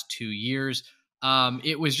the last 2 years.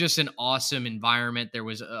 It was just an awesome environment. There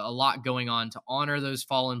was a lot going on to honor those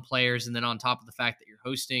fallen players. And then on top of the fact that you're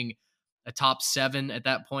hosting a top 7 at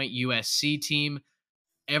that point USC team,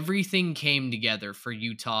 everything came together for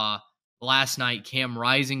Utah last night. Cam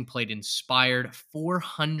Rising played inspired,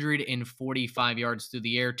 445 yards through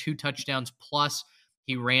the air, 2 touchdowns, plus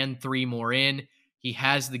he ran 3 more in. He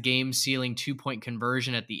has the game sealing 2-point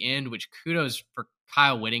conversion at the end, which kudos for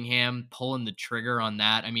Kyle Whittingham pulling the trigger on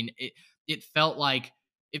that. I mean, it felt like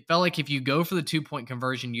if you go for the 2-point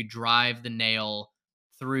conversion, you drive the nail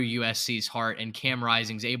through USC's heart, and Cam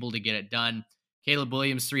Rising's able to get it done. Caleb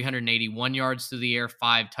Williams, 381 yards through the air,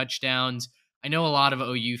 5 touchdowns. I know a lot of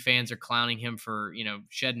OU fans are clowning him for,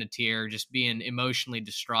 shedding a tear, just being emotionally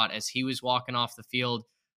distraught as he was walking off the field.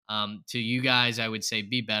 To you guys, I would say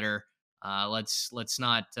be better. Let's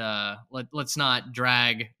not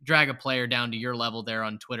drag a player down to your level there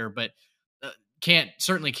on Twitter, but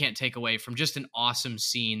certainly can't take away from just an awesome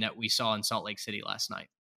scene that we saw in Salt Lake City last night.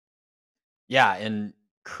 yeah, and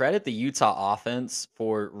credit the Utah offense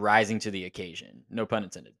for rising to the occasion. No pun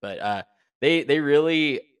intended. But they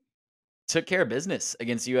really took care of business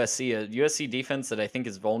against USC, a USC defense that I think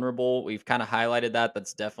is vulnerable. We've kind of highlighted that.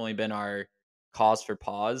 That's definitely been our cause for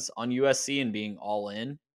pause on USC and being all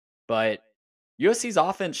in. But USC's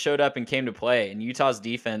offense showed up and came to play, and Utah's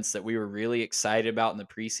defense that we were really excited about in the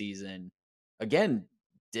preseason, again,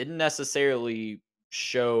 didn't necessarily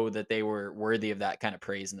show that they were worthy of that kind of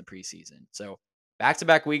praise in the preseason. So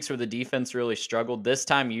back-to-back weeks where the defense really struggled. This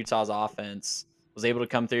time, Utah's offense was able to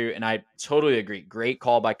come through, and I totally agree. Great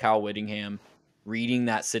call by Kyle Whittingham, reading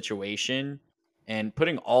that situation and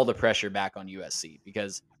putting all the pressure back on USC,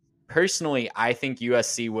 because personally, I think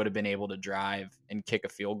USC would have been able to drive and kick a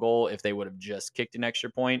field goal if they would have just kicked an extra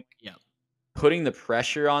point. Yeah. Putting the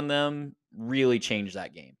pressure on them really changed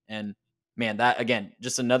that game. And man, that again,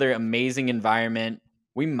 just another amazing environment.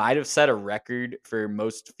 We might have set a record for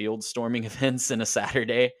most field storming events in a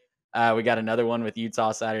Saturday. We got another one with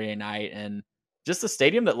Utah Saturday night, and just a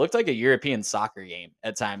stadium that looked like a European soccer game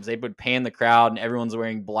at times. They would pan the crowd and everyone's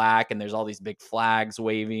wearing black and there's all these big flags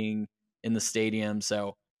waving in the stadium.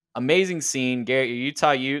 So amazing scene. Garrett, your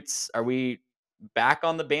Utah Utes, are we back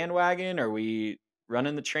on the bandwagon? Are we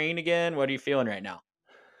running the train again? What are you feeling right now?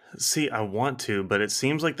 See, I want to, but it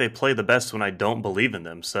seems like they play the best when I don't believe in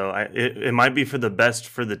them. So it might be for the best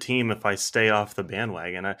for the team if I stay off the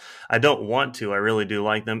bandwagon. I don't want to. I really do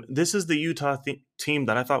like them. This is the Utah team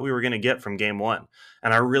that I thought we were going to get from game one.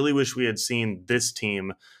 And I really wish we had seen this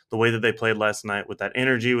team the way that they played last night with that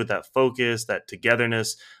energy, with that focus, that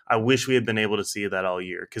togetherness. I wish we had been able to see that all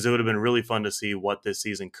year because it would have been really fun to see what this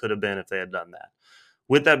season could have been if they had done that.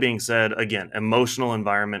 With that being said, again, emotional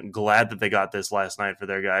environment. Glad that they got this last night for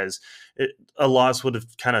their guys. A loss would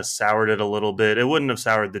have kind of soured it a little bit. It wouldn't have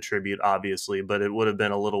soured the tribute, obviously, but it would have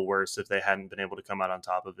been a little worse if they hadn't been able to come out on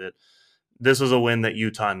top of it. This was a win that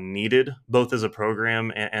Utah needed, both as a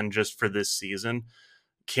program and just for this season.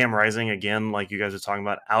 Cam Rising, again, like you guys are talking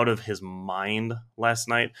about, out of his mind last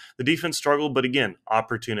night. The defense struggled, but again,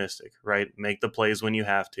 opportunistic, right? Make the plays when you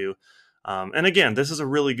have to. And again, this is a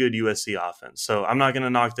really good USC offense. So I'm not going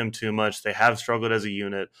to knock them too much. They have struggled as a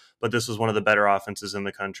unit, but this was one of the better offenses in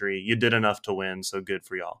the country. You did enough to win, so good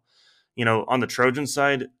for y'all. On the Trojan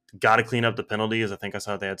side, got to clean up the penalties. I think I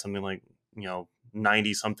saw they had something like,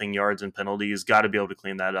 90 something yards in penalties. Got to be able to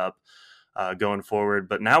clean that up going forward.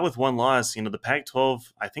 But now with one loss, the Pac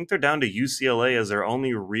 12, I think they're down to UCLA as their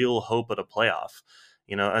only real hope at a playoff.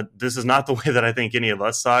 This is not the way that I think any of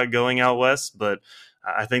us saw it going out west, but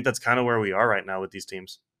I think that's kind of where we are right now with these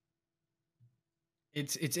teams.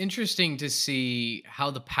 It's interesting to see how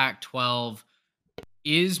the Pac-12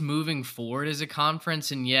 is moving forward as a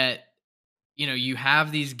conference, and yet you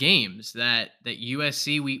have these games that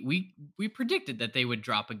USC we predicted that they would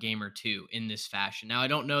drop a game or two in this fashion. Now I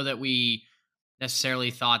don't know that we necessarily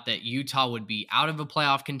thought that Utah would be out of a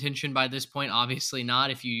playoff contention by this point. Obviously not.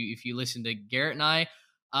 If you listen to Garrett and I,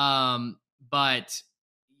 but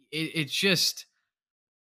it's just.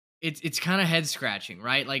 It's kind of head scratching,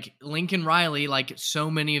 right? Like Lincoln Riley, like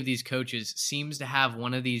so many of these coaches, seems to have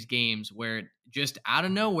one of these games where just out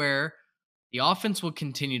of nowhere, the offense will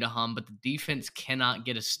continue to hum, but the defense cannot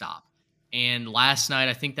get a stop. And last night,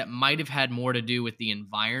 I think that might have had more to do with the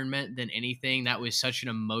environment than anything. That was such an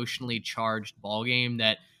emotionally charged ball game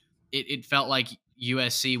that it felt like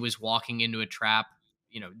USC was walking into a trap,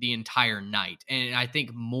 the entire night. And I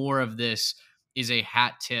think more of this is a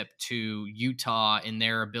hat tip to Utah in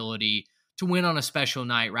their ability to win on a special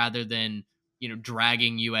night rather than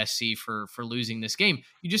dragging USC for losing this game.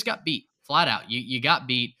 You just got beat flat out. You got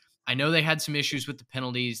beat. I know they had some issues with the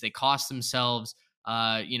penalties. They cost themselves.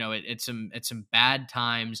 At some bad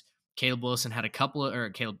times. Caleb Williams had a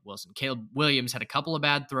couple of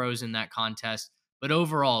bad throws in that contest. But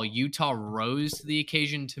overall, Utah rose to the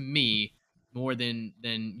occasion to me more than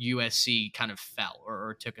USC kind of fell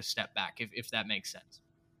or took a step back, if that makes sense.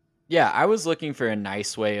 Yeah, I was looking for a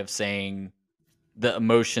nice way of saying the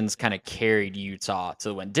emotions kind of carried Utah to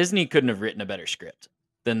the win. Disney couldn't have written a better script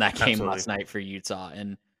than that game Absolutely. last night for Utah.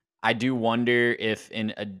 And I do wonder if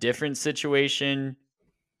in a different situation,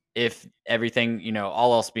 if everything,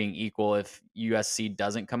 all else being equal, if USC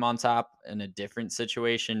doesn't come on top in a different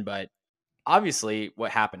situation. But obviously what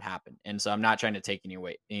happened. And so I'm not trying to take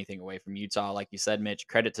anything away from Utah. Like you said, Mitch,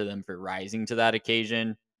 credit to them for rising to that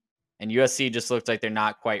occasion. And USC just looks like they're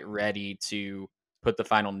not quite ready to put the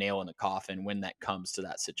final nail in the coffin when that comes to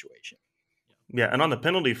that situation. Yeah, and on the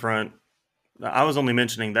penalty front, I was only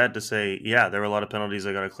mentioning that to say, yeah, there were a lot of penalties.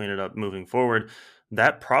 They got to clean it up moving forward.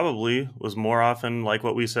 That probably was more often like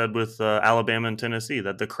what we said with Alabama and Tennessee,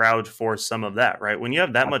 that the crowd forced some of that, right? When you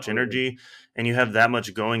have that much energy and you have that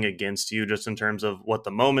much going against you just in terms of what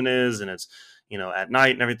the moment is and it's, at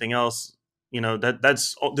night and everything else,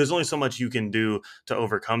 that's there's only so much you can do to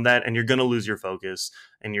overcome that, and you're going to lose your focus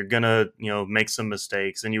and you're going to make some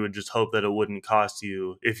mistakes, and you would just hope that it wouldn't cost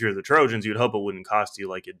you. If you're the Trojans, you'd hope it wouldn't cost you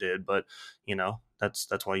like it did, but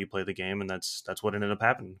that's why you play the game, and that's what ended up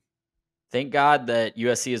happening. Thank God that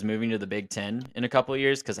USC is moving to the Big Ten in a couple of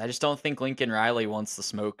years, because I just don't think Lincoln Riley wants the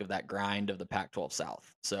smoke of that grind of the Pac-12 South.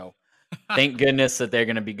 So thank goodness that they're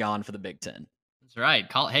going to be gone for the Big Ten. That's right.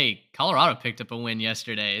 Hey, Colorado picked up a win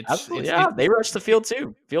yesterday. Absolutely, they rushed the field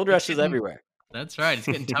too. Field rushes everywhere. That's right. It's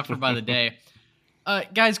getting tougher by the day.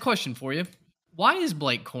 Guys, question for you: why is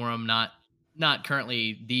Blake Corum not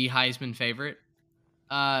currently the Heisman favorite?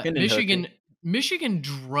 Michigan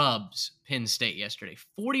drubs Penn State yesterday,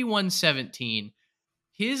 41-17.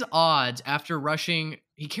 His odds after rushing,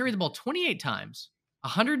 he carried the ball 28 times,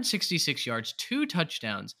 166 yards, 2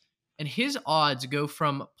 touchdowns, and his odds go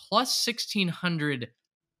from plus 1,600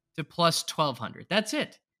 to plus 1,200. That's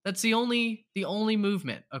it. That's the only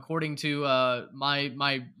movement according to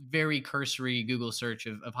my very cursory Google search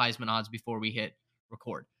of Heisman odds before we hit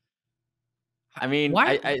record. I mean,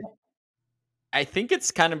 I think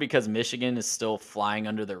it's kind of because Michigan is still flying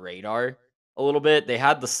under the radar. a little bit. They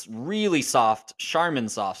had this really soft, Charmin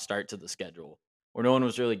soft start to the schedule where no one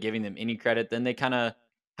was really giving them any credit. Then they kind of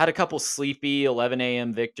had a couple sleepy 11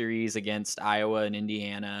 a.m. victories against Iowa and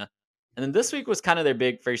Indiana. And then this week was kind of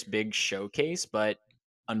their first big showcase. But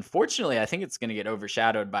unfortunately, I think it's going to get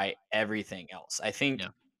overshadowed by everything else. I think Yeah.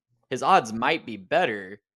 his odds might be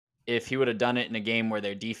better if he would have done it in a game where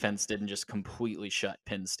their defense didn't just completely shut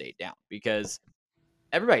Penn State down because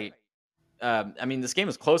everybody I mean, this game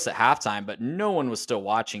was close at halftime, but no one was still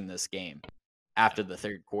watching this game after the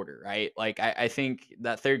third quarter, right? Like, I think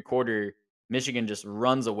that third quarter, Michigan just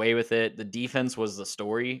runs away with it. The defense was the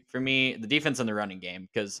story for me, the defense in the running game,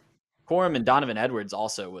 because Corum and Donovan Edwards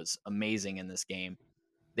also was amazing in this game.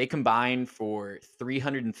 They combined for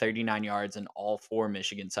 339 yards and all four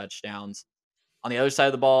Michigan touchdowns. On the other side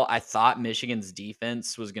of the ball, I thought Michigan's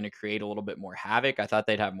defense was going to create a little bit more havoc. I thought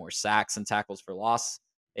they'd have more sacks and tackles for loss.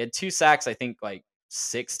 They had 2 sacks, I think like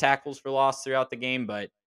 6 tackles for loss throughout the game, but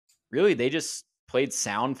really they just played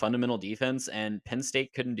sound fundamental defense and Penn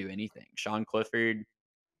State couldn't do anything. Sean Clifford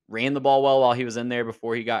ran the ball well while he was in there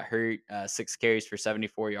before he got hurt, 6 carries for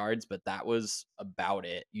 74 yards, but that was about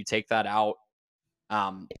it. You take that out,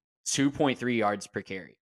 um, 2.3 yards per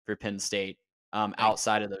carry for Penn State,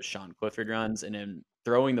 outside of those Sean Clifford runs, and then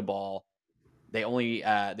throwing the ball, they only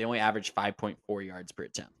averaged 5.4 yards per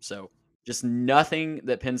attempt. So just nothing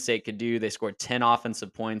that Penn State could do. They scored 10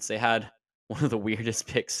 offensive points. They had one of the weirdest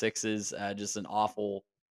pick sixes, just an awful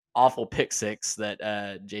pick six that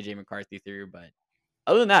JJ McCarthy threw. But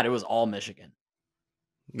other than that, it was all Michigan.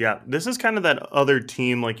 Yeah, this is kind of that other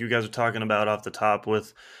team like you guys are talking about off the top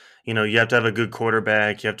with, you have to have a good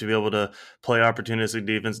quarterback. You have to be able to play opportunistic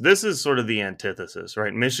defense. This is sort of the antithesis,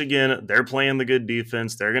 right? Michigan, they're playing the good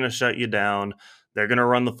defense. They're going to shut you down. They're going to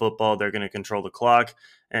run the football. They're going to control the clock.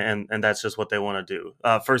 And that's just what they want to do.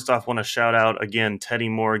 First off, want to shout out again, Teddy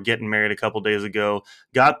Moore getting married a couple days ago.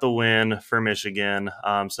 Got the win for Michigan.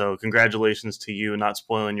 So congratulations to you, not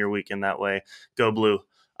spoiling your weekend that way. Go Blue.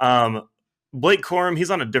 Blake Corum,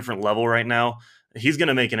 he's on a different level right now. He's going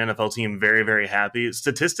to make an NFL team very, very happy.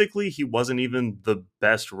 Statistically, he wasn't even the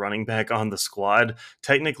best running back on the squad.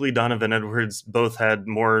 Technically, Donovan Edwards both had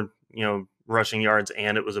more, rushing yards,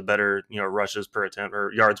 and it was a better, rushes per attempt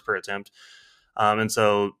or yards per attempt. And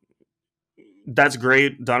so that's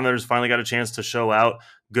great. Donovan Edwards finally got a chance to show out.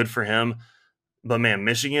 Good for him. But man,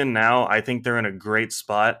 Michigan now, I think they're in a great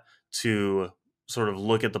spot to sort of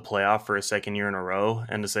look at the playoff for a second year in a row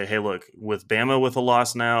and to say, hey, look, with Bama with a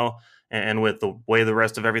loss now and with the way the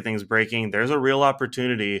rest of everything's breaking, there's a real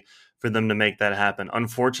opportunity for them to make that happen.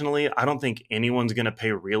 Unfortunately, I don't think anyone's going to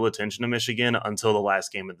pay real attention to Michigan until the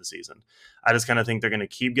last game of the season. I just kind of think they're going to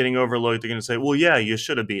keep getting overlooked. They're going to say, well, yeah, you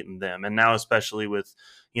should have beaten them. And now, especially with,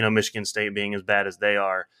 Michigan State being as bad as they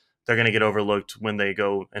are, they're going to get overlooked when they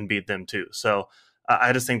go and beat them too. So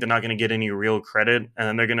I just think they're not going to get any real credit. And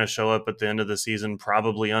then they're going to show up at the end of the season,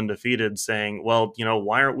 probably undefeated, saying, well,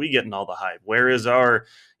 why aren't we getting all the hype? Where is our,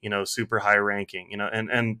 super high ranking?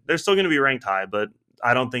 And they're still going to be ranked high, but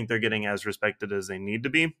I don't think they're getting as respected as they need to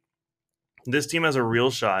be. This team has a real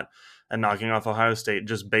shot at knocking off Ohio State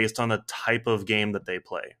just based on the type of game that they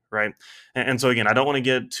play, right? And so, again, I don't want to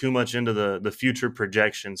get too much into the future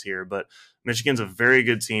projections here, but Michigan's a very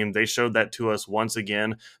good team. They showed that to us once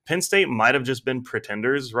again. Penn State might have just been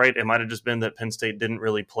pretenders, right? It might have just been that Penn State didn't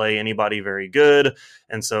really play anybody very good.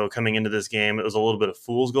 And so coming into this game, it was a little bit of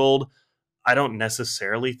fool's gold. I don't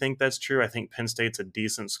necessarily think that's true. I think Penn State's a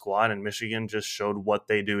decent squad, and Michigan just showed what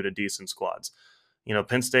they do to decent squads.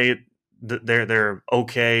 Penn State, they're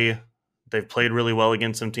okay. They've played really well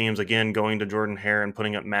against some teams. Again, going to Jordan Hare and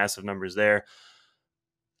putting up massive numbers there.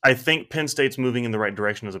 I think Penn State's moving in the right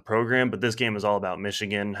direction as a program, but this game is all about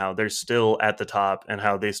Michigan, how they're still at the top and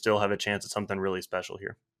how they still have a chance at something really special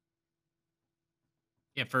here.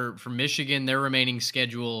 Yeah, for Michigan, their remaining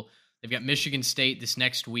schedule, they've got Michigan State this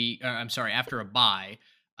next week. After a bye,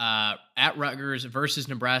 at Rutgers versus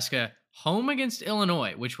Nebraska, home against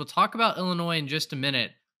Illinois, which we'll talk about Illinois in just a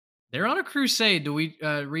minute. They're on a crusade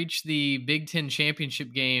to reach the Big Ten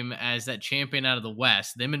championship game as that champion out of the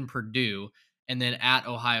West, them and Purdue, and then at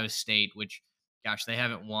Ohio State, which, gosh, they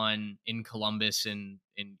haven't won in Columbus in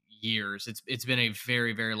years. It's been a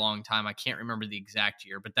very, very long time. I can't remember the exact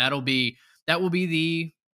year, but that will be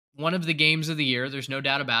the one of the games of the year. There's no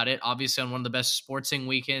doubt about it. Obviously, on one of the best sportsing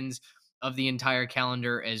weekends of the entire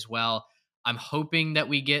calendar as well. I'm hoping that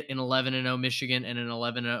we get an 11-0 Michigan and an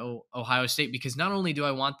 11-0 Ohio State, because not only do I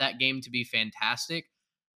want that game to be fantastic,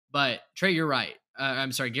 but Trey, you're right.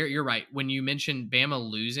 Garrett, you're right. When you mentioned Bama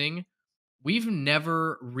losing, we've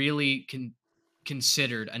never really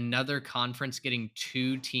considered another conference getting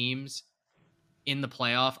two teams in the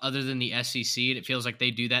playoff other than the SEC, and it feels like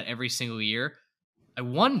they do that every single year. I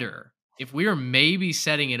wonder if we are maybe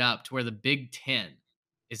setting it up to where the Big Ten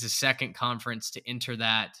is the second conference to enter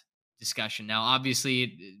that discussion. Now, obviously,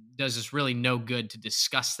 it does us really no good to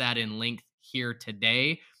discuss that in length here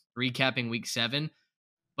today, recapping week 7.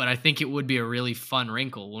 But I think it would be a really fun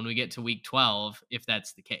wrinkle when we get to week 12 if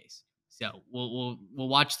that's the case. So we'll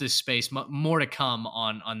watch this space. More to come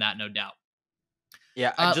on that, no doubt.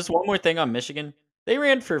 Yeah, Uh, just one more thing on Michigan. They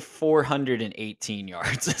ran for 418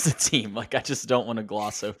 yards as a team. Like, I just don't want to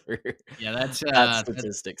gloss over yeah, that's that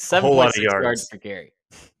statistic. A whole lot of 7.6 yards yards. per carry.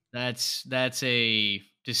 that's a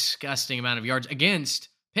disgusting amount of yards against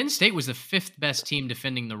Penn State. Was the 5th best team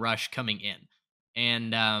defending the rush coming in,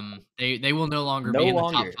 and they will no longer No be in the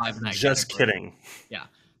longer. top 5 in that Just category. kidding. Yeah.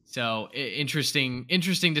 So interesting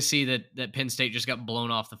to see that Penn State just got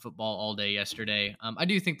blown off the football all day yesterday. I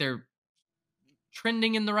do think they're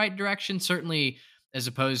trending in the right direction, certainly as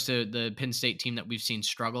opposed to the Penn State team that we've seen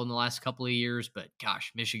struggle in the last couple of years. But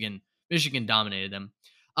gosh, Michigan dominated them.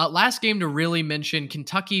 Last game to really mention: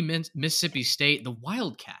 Kentucky, Mississippi State, the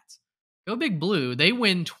Wildcats. Go Big Blue. They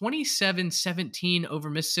win 27-17 over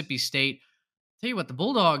Mississippi State. Tell you what, the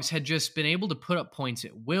Bulldogs had just been able to put up points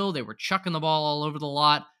at will. They were chucking the ball all over the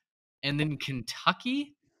lot. And then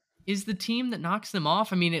Kentucky is the team that knocks them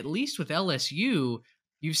off. I mean, at least with LSU,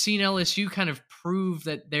 you've seen LSU kind of prove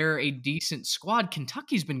that they're a decent squad.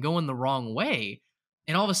 Kentucky's been going the wrong way.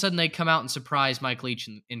 And all of a sudden they come out and surprise Mike Leach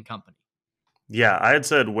and company. Yeah, I had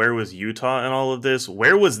said, where was Utah in all of this?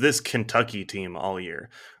 Where was this Kentucky team all year?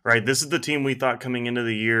 Right? This is the team we thought coming into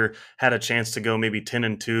the year had a chance to go maybe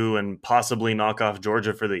 10-2 and possibly knock off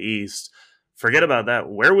Georgia for the East. Forget about that.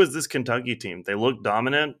 Where was this Kentucky team? They looked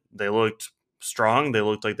dominant. They looked strong. They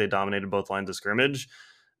looked like they dominated both lines of scrimmage.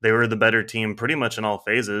 They were the better team pretty much in all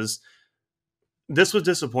phases. This was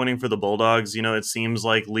disappointing for the Bulldogs. It seems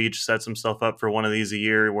like Leach sets himself up for one of these a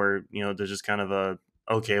year where, there's just kind of a,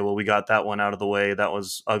 okay, well, we got that one out of the way. That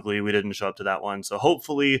was ugly. We didn't show up to that one. So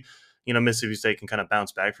hopefully, Mississippi State can kind of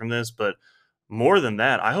bounce back from this. But more than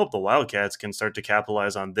that, I hope the Wildcats can start to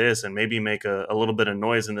capitalize on this and maybe make a little bit of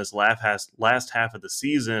noise in this last half of the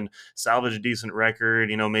season, salvage a decent record,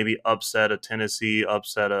 maybe upset a Tennessee,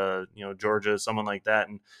 upset a, Georgia, someone like that,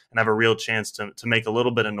 and have a real chance to make a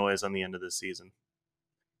little bit of noise on the end of this season.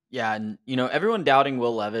 Yeah, and everyone doubting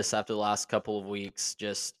Will Levis after the last couple of weeks,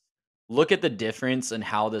 just look at the difference in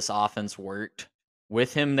how this offense worked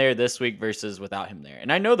with him there this week versus without him there.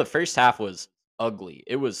 And I know the first half was ugly.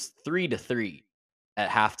 It was 3-3 at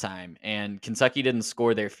halftime, and Kentucky didn't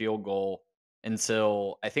score their field goal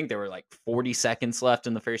until I think there were like 40 seconds left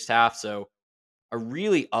in the first half. So a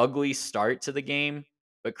really ugly start to the game,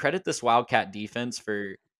 but credit this Wildcat defense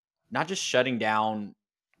for not just shutting down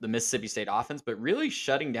the Mississippi State offense, but really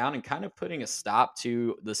shutting down and kind of putting a stop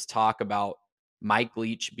to this talk about Mike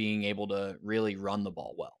Leach being able to really run the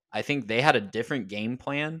ball well. I think they had a different game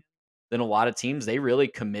plan than a lot of teams. They really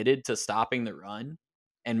committed to stopping the run,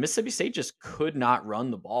 and Mississippi State just could not run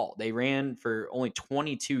the ball. They ran for only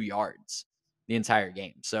 22 yards the entire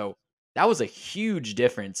game. So that was a huge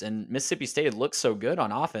difference. And Mississippi State had looked so good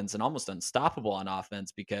on offense and almost unstoppable on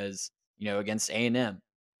offense because, against A&M,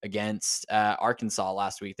 against Arkansas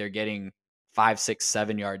last week, they're getting 5, 6,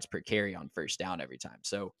 7 yards per carry on first down every time.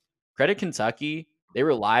 So credit Kentucky. They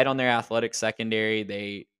relied on their athletic secondary.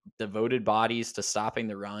 They devoted bodies to stopping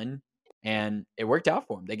the run, and it worked out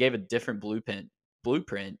for them. They gave a different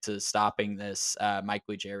blueprint to stopping this Mike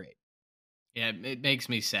Leach air raid. Yeah, it makes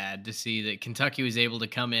me sad to see that Kentucky was able to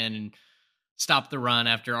come in and stop the run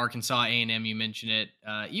after Arkansas, A&M, you mentioned it.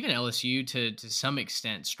 Even LSU, to some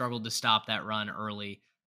extent, struggled to stop that run early.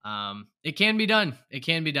 It can be done. It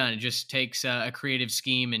can be done. It just takes a creative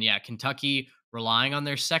scheme. And yeah, Kentucky relying on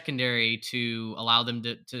their secondary to allow them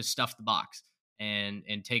to stuff the box and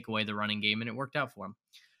take away the running game, and it worked out for them.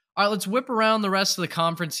 All right, let's whip around the rest of the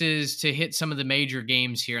conferences to hit some of the major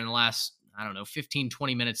games here in the last, 15,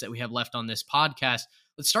 20 minutes that we have left on this podcast.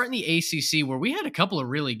 Let's start in the ACC, where we had a couple of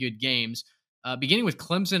really good games, beginning with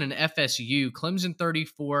Clemson and FSU. Clemson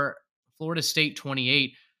 34, Florida State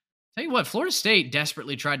 28. Tell you what, Florida State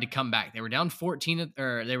desperately tried to come back. They were down 14,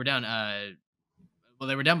 or they were down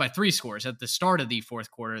by 3 scores at the start of the fourth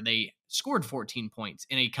quarter. They scored 14 points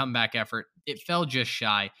in a comeback effort. It fell just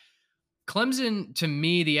shy. Clemson, to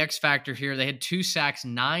me, the X factor here, they had 2 sacks,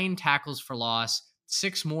 9 tackles for loss,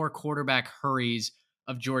 6 more quarterback hurries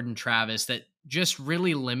of Jordan Travis that just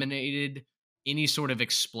really eliminated any sort of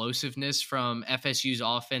explosiveness from FSU's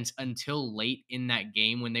offense until late in that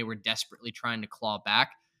game when they were desperately trying to claw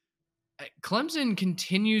back. Clemson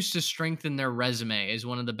continues to strengthen their resume as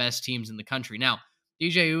one of the best teams in the country. Now,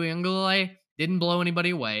 DJ Uiagalelei didn't blow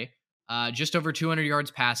anybody away, just over 200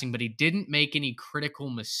 yards passing, but he didn't make any critical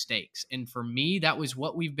mistakes. And for me, that was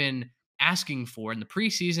what we've been asking for in the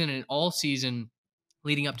preseason and all season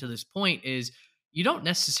leading up to this point is you don't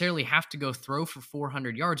necessarily have to go throw for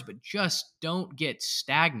 400 yards, but just don't get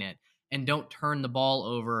stagnant and don't turn the ball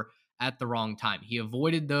over at the wrong time. He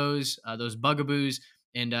avoided those bugaboos,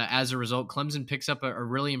 and as a result, Clemson picks up a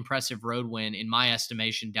really impressive road win, in my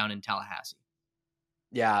estimation, down in Tallahassee.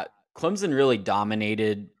 Yeah, Clemson really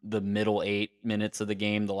dominated the middle 8 minutes of the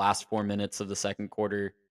game, the last 4 minutes of the second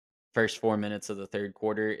quarter, first 4 minutes of the third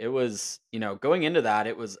quarter. It was, going into that,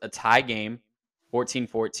 it was a tie game,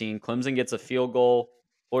 14-14. Clemson gets a field goal.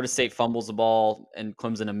 Florida State fumbles the ball, and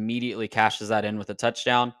Clemson immediately cashes that in with a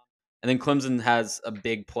touchdown. And then Clemson has a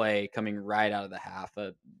big play coming right out of the half,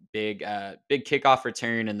 a big kickoff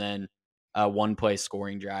return, and then a one-play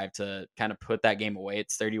scoring drive to kind of put that game away.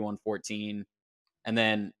 It's 31-14. And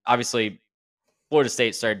then obviously Florida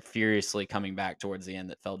State started furiously coming back towards the end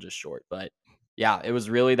that fell just short. But yeah, it was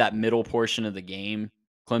really that middle portion of the game.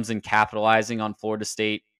 Clemson capitalizing on Florida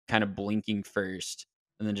State kind of blinking first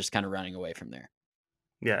and then just kind of running away from there.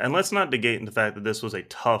 Yeah, and let's not negate the fact that this was a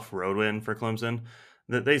tough road win for Clemson,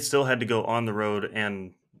 that they still had to go on the road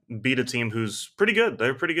and beat a team who's pretty good.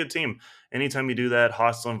 They're a pretty good team. Anytime you do that,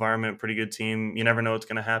 hostile environment, pretty good team, you never know what's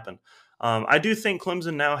going to happen. I do think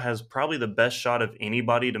Clemson now has probably the best shot of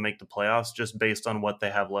anybody to make the playoffs just based on what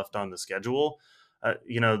they have left on the schedule.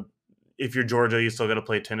 If you're Georgia, you still got to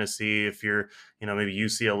play Tennessee. If you're, maybe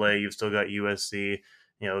UCLA, you've still got USC.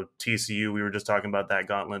 TCU, we were just talking about that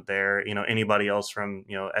gauntlet there. Anybody else from,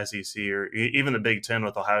 SEC or even the Big Ten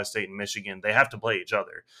with Ohio State and Michigan, they have to play each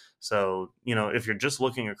other. So, if you're just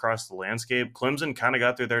looking across the landscape, Clemson kind of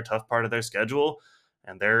got through their tough part of their schedule,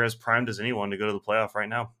 and they're as primed as anyone to go to the playoff right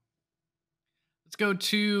now. Let's go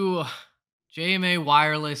to JMA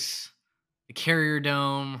Wireless, the Carrier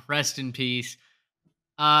Dome, rest in peace.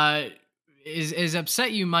 As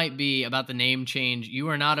upset you might be about the name change, you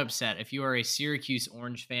are not upset if you are a Syracuse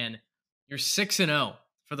Orange fan. You're 6-0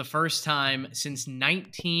 for the first time since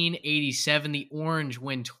 1987. The Orange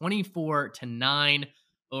win 24-9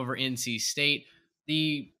 over NC State.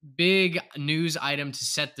 The big news item to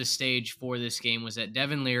set the stage for this game was that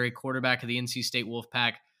Devin Leary, quarterback of the NC State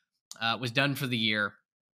Wolfpack, was done for the year.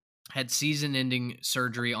 Had season-ending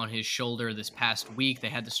surgery on his shoulder this past week. They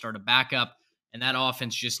had to start a backup, and that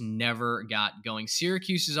offense just never got going.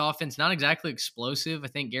 Syracuse's offense, not exactly explosive. I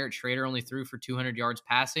think Garrett Schrader only threw for 200 yards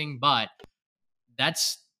passing, but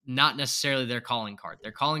that's not necessarily their calling card.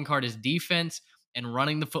 Their calling card is defense and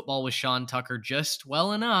running the football with Sean Tucker just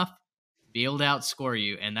well enough to be able to outscore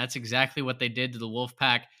you, and that's exactly what they did to the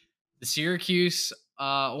Wolfpack. The Syracuse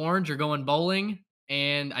Orange are going bowling,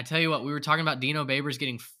 and I tell you what, we were talking about Dino Babers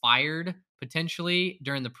getting fired potentially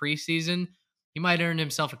during the preseason. He might earn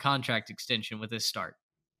himself a contract extension with this start.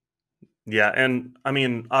 Yeah, and I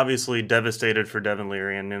mean, obviously devastated for Devin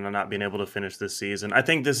Leary and not being able to finish this season. I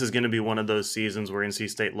think this is going to be one of those seasons where NC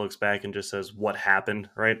State looks back and just says, "What happened?"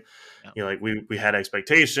 Right? Yeah. We had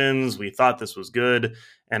expectations, we thought this was good,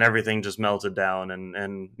 and everything just melted down.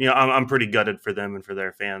 And I'm pretty gutted for them and for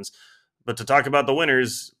their fans. But to talk about the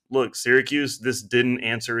winners, look, Syracuse, this didn't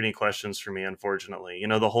answer any questions for me, unfortunately.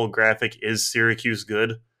 The whole graphic, is Syracuse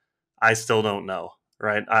good? I still don't know,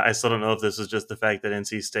 right? I still don't know if this is just the fact that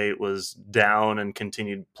NC State was down and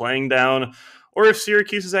continued playing down, or if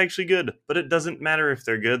Syracuse is actually good. But it doesn't matter if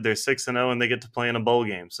they're good. They're 6-0 and they get to play in a bowl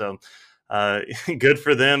game. So good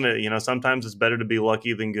for them. Sometimes it's better to be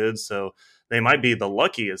lucky than good. So they might be the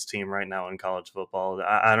luckiest team right now in college football.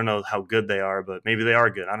 I don't know how good they are, but maybe they are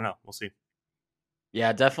good. I don't know. We'll see.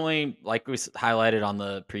 Yeah, definitely, like we highlighted on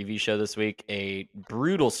the preview show this week, a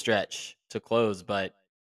brutal stretch to close, but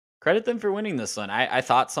credit them for winning this one. I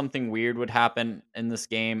thought something weird would happen in this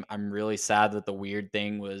game. I'm really sad that the weird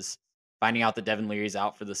thing was finding out that Devin Leary's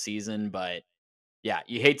out for the season, but yeah,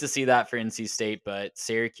 you hate to see that for NC State, but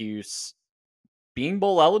Syracuse being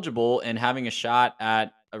bowl eligible and having a shot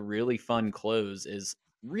at a really fun close is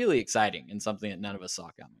really exciting and something that none of us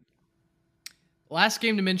saw coming. Last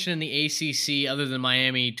game to mention in the ACC, other than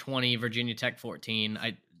Miami 20, Virginia Tech 14,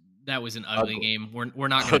 that was an ugly game. We're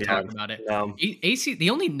not going to talk about it. The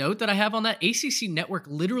only note that I have on that, ACC Network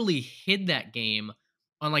literally hid that game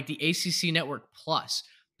on like the ACC Network Plus.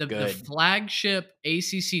 The flagship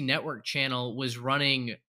ACC Network channel was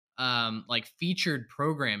running like featured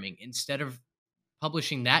programming instead of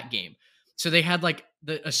publishing that game. So they had like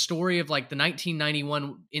a story of like the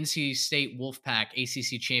 1991 NC State Wolfpack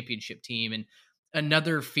ACC championship team and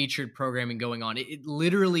another featured programming going on. It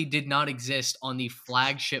literally did not exist on the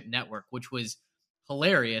flagship network, which was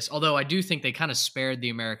hilarious. Although I do think they kind of spared the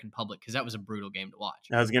American public because that was a brutal game to watch.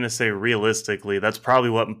 I was going to say, realistically, that's probably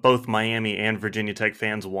what both Miami and Virginia Tech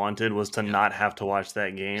fans wanted, was to Yeah. not have to watch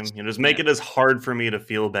that game. Just Yeah. make it as hard for me to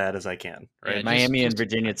feel bad as I can, Yeah, right? Miami and just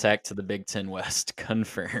Virginia Tech to the Big Ten West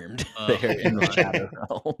confirmed. Oh, They're in the God. shadow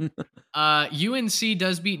realm. UNC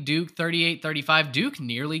does beat Duke 38-35. Duke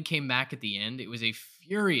nearly came back at the end. It was a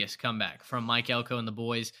furious comeback from Mike Elko and the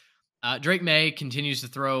boys. Drake May continues to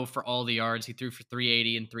throw for all the yards. He threw for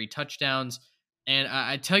 380 and 3 touchdowns. And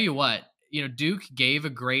I tell you what, Duke gave a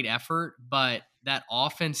great effort, but that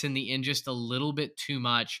offense in the end just a little bit too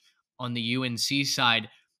much on the UNC side.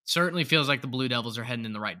 Certainly feels like the Blue Devils are heading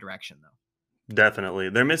in the right direction, though. Definitely.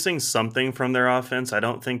 They're missing something from their offense. I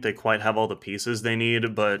don't think they quite have all the pieces they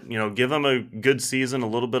need, but give them a good season, a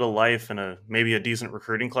little bit of life, and maybe a decent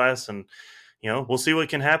recruiting class, and we'll see what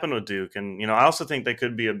can happen with Duke. And I also think they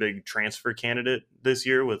could be a big transfer candidate this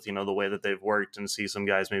year with the way that they've worked, and see some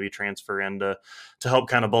guys maybe transfer in to help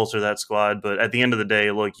kind of bolster that squad. But at the end of the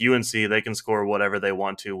day, look, UNC, they can score whatever they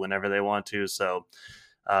want to whenever they want to. So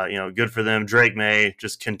good for them. Drake May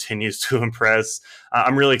just continues to impress.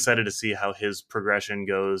 I'm really excited to see how his progression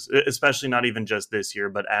goes, especially not even just this year,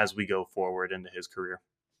 but as we go forward into his career.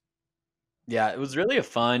 Yeah, it was really a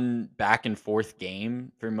fun back and forth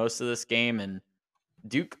game for most of this game. And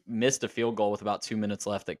Duke missed a field goal with about 2 minutes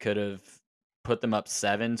left that could have put them up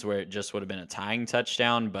 7, to where it just would have been a tying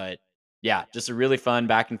touchdown. But yeah, just a really fun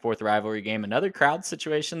back and forth rivalry game. Another crowd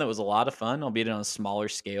situation that was a lot of fun, albeit on a smaller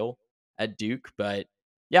scale at Duke. But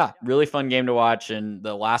yeah, really fun game to watch. And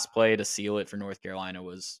the last play to seal it for North Carolina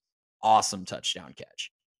was awesome touchdown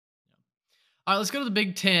catch. All right, let's go to the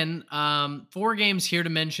Big Ten. 4 games here to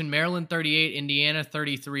mention. Maryland 38, Indiana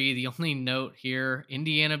 33. The only note here,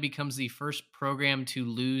 Indiana becomes the first program to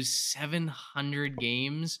lose 700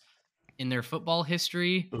 games in their football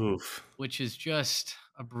history, Oof. which is just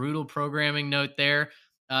a brutal programming note there.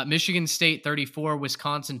 Michigan State 34,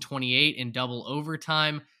 Wisconsin 28 in double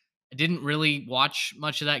overtime. I didn't really watch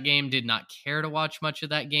much of that game, did not care to watch much of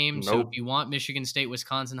that game. So if Nope. you want Michigan State,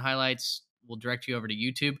 Wisconsin highlights, we'll direct you over to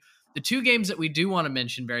YouTube. The 2 games that we do want to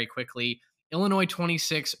mention very quickly, Illinois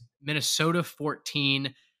 26, Minnesota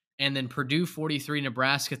 14, and then Purdue 43,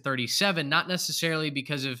 Nebraska 37, not necessarily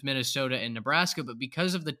because of Minnesota and Nebraska, but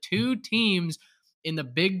because of the 2 teams in the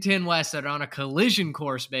Big Ten West that are on a collision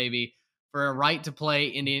course, baby, for a right to play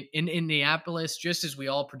in Indianapolis, just as we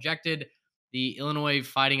all projected. The Illinois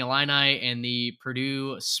Fighting Illini and the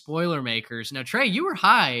Purdue Spoilermakers. Now, Trey, you were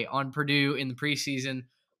high on Purdue in the preseason.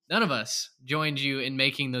 None of us joined you in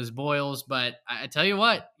making those boils, but I tell you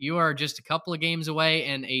what, you are just a couple of games away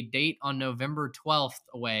and a date on November 12th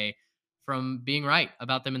away from being right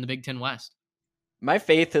about them in the Big Ten West. My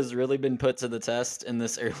faith has really been put to the test in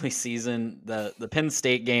this early season. The Penn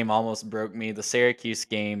State game almost broke me. The Syracuse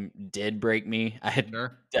game did break me. I had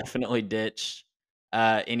definitely ditched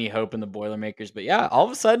any hope in the Boilermakers. But yeah, all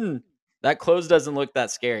of a sudden, that close doesn't look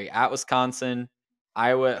that scary. At Wisconsin,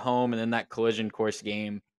 Iowa at home, and then that collision course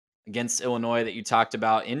game against Illinois that you talked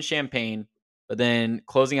about in Champaign, but then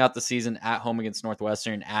closing out the season at home against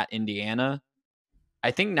Northwestern, at Indiana.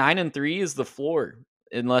 I think 9-3 is the floor,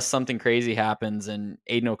 unless something crazy happens and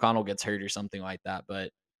Aiden O'Connell gets hurt or something like that.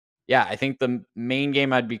 But yeah, I think the main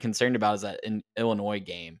game I'd be concerned about is that Illinois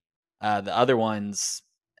game. The other ones,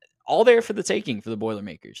 all there for the taking for the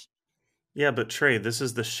Boilermakers. Yeah, but Trey, this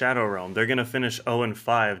is the Shadow Realm. They're going to finish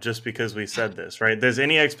 0-5 just because we said this, right? There's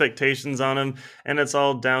any expectations on them, and it's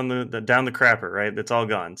all down the crapper, right? It's all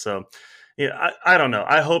gone. So, yeah, I don't know.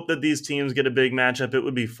 I hope that these teams get a big matchup. It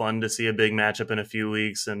would be fun to see a big matchup in a few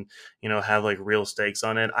weeks and, have like real stakes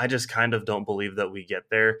on it. I just kind of don't believe that we get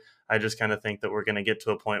there. I just kind of think that we're going to get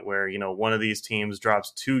to a point where, one of these teams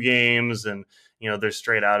drops 2 games and, they're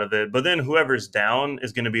straight out of it. But then whoever's down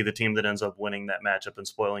is going to be the team that ends up winning that matchup and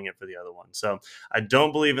spoiling it for the other one. So I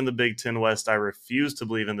don't believe in the Big Ten West. I refuse to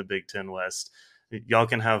believe in the Big Ten West. Y'all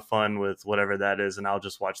can have fun with whatever that is, and I'll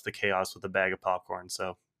just watch the chaos with a bag of popcorn.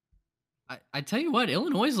 So I tell you what,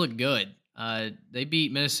 Illinois look good. They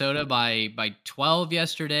beat Minnesota by 12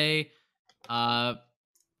 yesterday.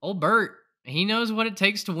 Old Bert, he knows what it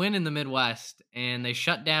takes to win in the Midwest, and they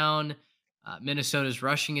shut down Minnesota's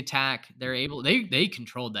rushing attack. They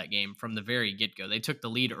controlled that game from the very get-go. They took the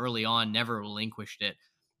lead early on, never relinquished it.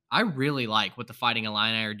 I really like what the Fighting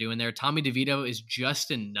Illini are doing there. Tommy DeVito is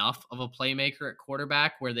just enough of a playmaker at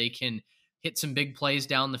quarterback where they can hit some big plays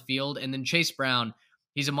down the field. And then Chase Brown,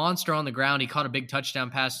 he's a monster on the ground. He caught a big touchdown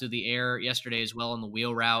pass through the air yesterday as well on the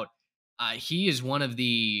wheel route. He is one of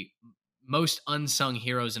the most unsung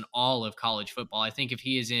heroes in all of college football. I think if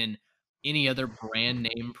he is in any other brand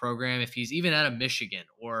name program, if he's even out of Michigan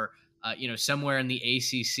or somewhere in the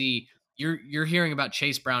ACC, you're hearing about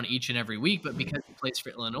Chase Brown each and every week, but because he plays for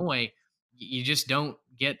Illinois, you just don't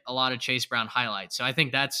get a lot of Chase Brown highlights. So I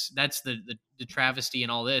think that's the travesty in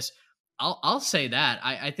all this. I'll say that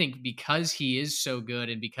I think because he is so good,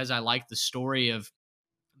 and because I like the story of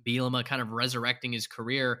Bielema kind of resurrecting his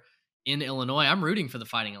career in Illinois, I'm rooting for the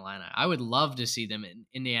Fighting Illini. I would love to see them in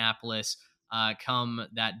Indianapolis come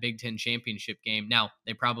that Big Ten championship game. Now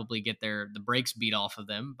they probably get the brakes beat off of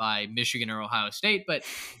them by Michigan or Ohio State, but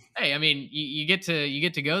hey, I mean, you get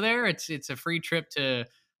to go there. It's a free trip to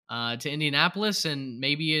Indianapolis, and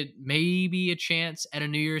maybe a chance at a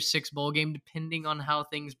New Year's Six bowl game, depending on how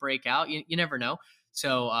things break out. You never know.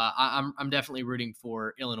 So I'm definitely rooting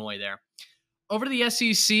for Illinois there. Over to the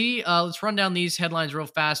SEC, let's run down these headlines real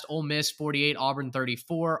fast. Ole Miss 48, Auburn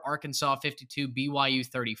 34, Arkansas 52, BYU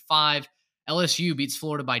 35. LSU beats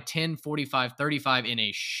Florida by 10, 45-35 in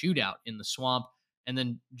a shootout in the Swamp. And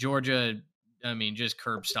then Georgia, I mean, just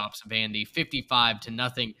curb stops Vandy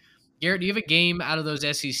 55-0. Garrett, do you have a game out of those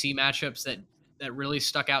SEC matchups that really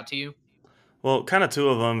stuck out to you? Well, kind of two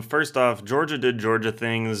of them. First off, Georgia did Georgia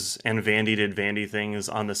things and Vandy did Vandy things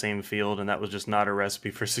on the same field, and that was just not a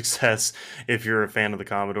recipe for success if you're a fan of the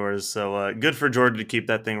Commodores. So good for Georgia to keep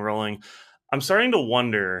that thing rolling. I'm starting to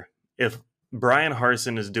wonder if Brian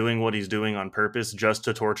Harsin is doing what he's doing on purpose just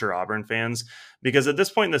to torture Auburn fans, because at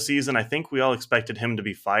this point in the season, I think we all expected him to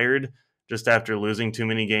be fired just after losing too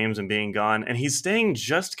many games and being gone, and he's staying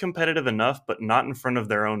just competitive enough, but not in front of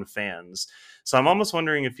their own fans. So I'm almost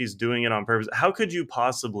wondering if he's doing it on purpose. How could you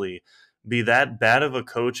possibly be that bad of a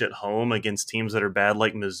coach at home against teams that are bad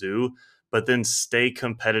like Mizzou, but then stay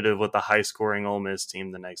competitive with the high-scoring Ole Miss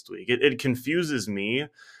team the next week? It confuses me,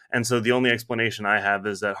 and so the only explanation I have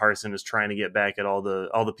is that Harsin is trying to get back at all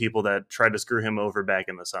the people that tried to screw him over back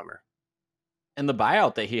in the summer. And the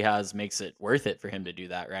buyout that he has makes it worth it for him to do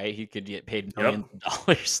that, right? He could get paid millions of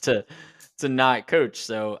dollars to not coach.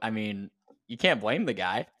 So, I mean, you can't blame the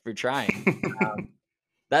guy for trying.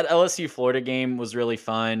 That LSU Florida game was really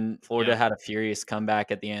fun. Florida had a furious comeback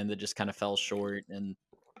at the end that just kind of fell short, and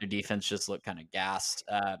their defense just looked kind of gassed.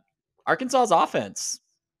 Arkansas's offense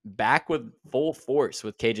back with full force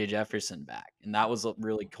with KJ Jefferson back, and that was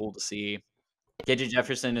really cool to see. KJ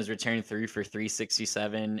Jefferson has returned 3 for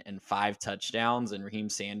 367 and 5 touchdowns, and Raheem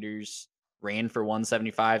Sanders ran for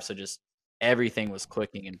 175. So just everything was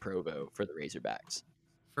clicking in Provo for the Razorbacks.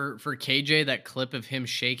 For KJ, that clip of him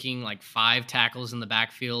shaking like 5 tackles in the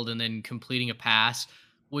backfield and then completing a pass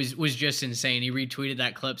was just insane. He retweeted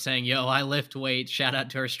that clip saying, "Yo, I lift weights. Shout out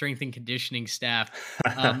to our strength and conditioning staff."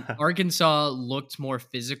 Arkansas looked more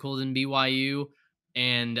physical than BYU.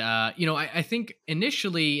 And, I think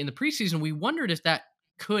initially in the preseason, we wondered if that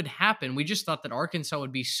could happen. We just thought that Arkansas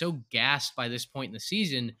would be so gassed by this point in the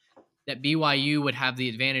season that BYU would have the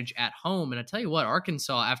advantage at home. And I tell you what,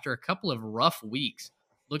 Arkansas, after a couple of rough weeks,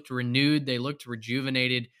 looked renewed. They looked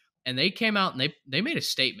rejuvenated, and they came out and they made a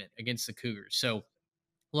statement against the Cougars. So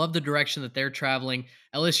love the direction that they're traveling.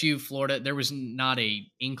 LSU, Florida, there was not a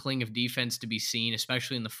inkling of defense to be seen,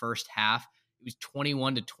 especially in the first half. It was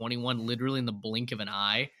 21-21, literally in the blink of an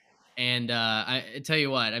eye. And I tell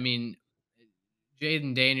you what, I mean,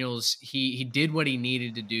 Jaden Daniels, he did what he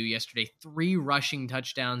needed to do yesterday. 3 rushing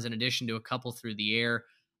touchdowns in addition to a couple through the air.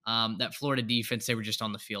 That Florida defense, they were just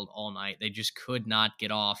on the field all night. They just could not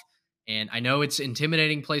get off. And I know it's an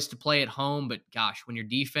intimidating place to play at home, but gosh, when your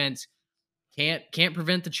defense can't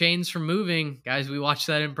prevent the chains from moving, guys, we watched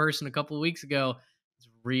that in person a couple of weeks ago. It's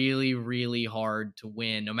really, really hard to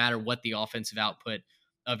win, no matter what the offensive output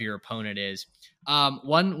of your opponent is.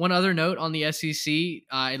 One other note on the SEC,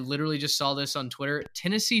 I literally just saw this on Twitter.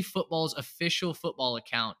 Tennessee football's official football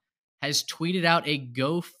account has tweeted out a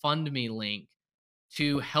GoFundMe link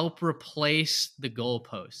to help replace the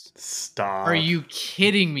goalposts. Stop. Are you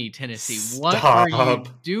kidding me, Tennessee? Stop. What are you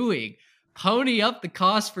doing? Pony up the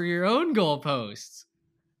cost for your own goalposts.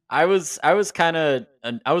 I was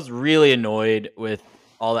really annoyed with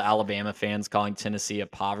all the Alabama fans calling Tennessee a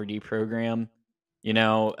poverty program,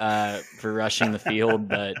 for rushing the field.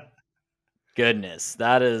 But goodness,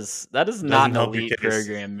 that is not an elite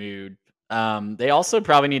program mood. They also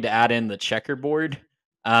probably need to add in the checkerboard.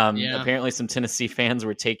 Apparently some Tennessee fans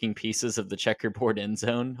were taking pieces of the checkerboard end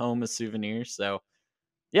zone home as souvenirs. So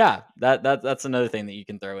yeah, that's another thing that you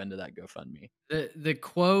can throw into that GoFundMe. The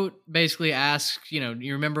quote basically asks,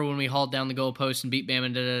 you remember when we hauled down the goalpost and beat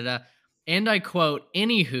Bama, da-da-da. And I quote,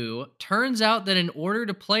 "Anywho, turns out that in order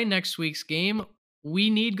to play next week's game,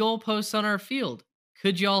 we need goalposts on our field.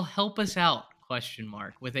 Could y'all help us out?" ?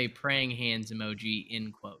 With a praying hands emoji,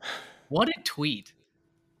 end quote. What a tweet.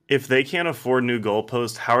 If they can't afford new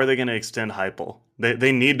goalposts, how are they going to extend Heupel?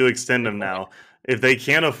 They need to extend Good him point. now. If they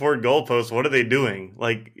can't afford goalposts, what are they doing?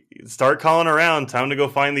 Like, start calling around. Time to go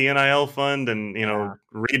find the NIL fund and Yeah,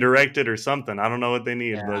 redirect it or something. I don't know what they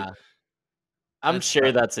need, but yeah. I'm That's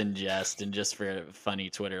sure that's in jest and just for a funny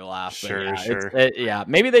Twitter laugh, but sure, yeah, sure. yeah.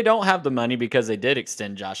 Maybe they don't have the money because they did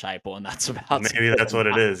extend Josh Heupel, and that's about to Maybe get that's them what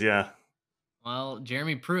it by. is. Yeah. Well,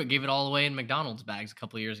 Jeremy Pruitt gave it all away in McDonald's bags a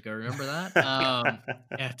couple years ago. Remember that?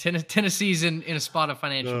 Yeah, Tennessee's in a spot of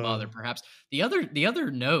financial bother, Uh, perhaps. The other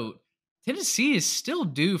note, Tennessee is still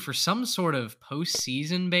due for some sort of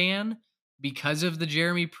postseason ban because of the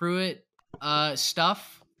Jeremy Pruitt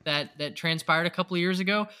stuff that transpired a couple of years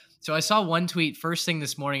ago. So I saw one tweet first thing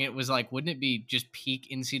this morning. It was like, wouldn't it be just peak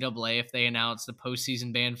NCAA if they announced the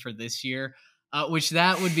postseason ban for this year? Which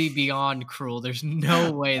that would be beyond cruel. There's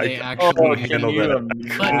no way they I Oh, couldn't actually can handle you that. I but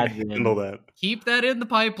couldn't imagine? handle that. keep that in the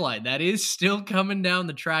pipeline. That is still coming down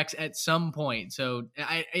the tracks at some point. So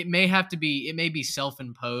it may be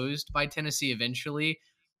self-imposed by Tennessee eventually,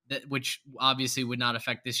 that which obviously would not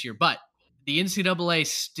affect this year. But the NCAA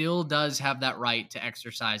still does have that right to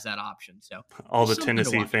exercise that option. So All the just something to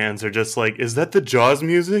Tennessee watch for. fans are just like, is that the Jaws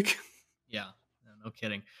music? Yeah, no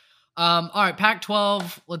kidding. All right,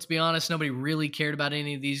 Pac-12. Let's be honest, nobody really cared about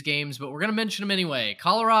any of these games, but we're gonna mention them anyway.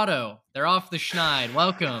 Colorado, they're off the schneid.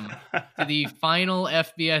 Welcome to the final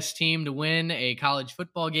FBS team to win a college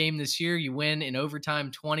football game this year. You win in overtime,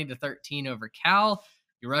 20-13 over Cal.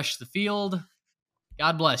 You rush the field.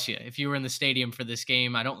 God bless you. If you were in the stadium for this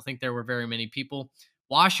game, I don't think there were very many people.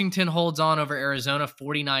 Washington holds on over Arizona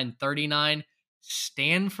 49-39.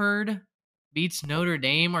 Stanford beats Notre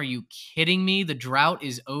Dame. Are you kidding me? The drought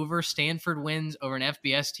is over. Stanford wins over an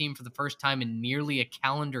FBS team for the first time in nearly a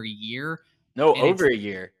calendar year. No, And over it's a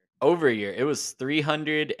year. Over a year. It was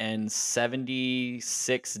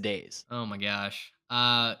 376 days. Oh my gosh.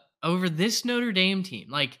 Over this Notre Dame team,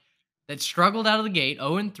 like that struggled out of the gate,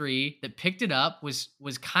 0-3, that picked it up, was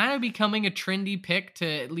kind of becoming a trendy pick to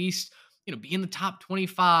at least, be in the top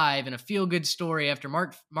 25 and a feel good story after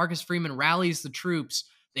Marcus Freeman rallies the troops.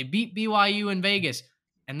 They beat BYU in Vegas,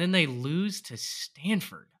 and then they lose to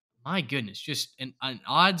Stanford. My goodness, just an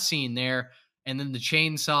odd scene there. And then the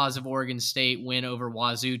Chainsaws of Oregon State win over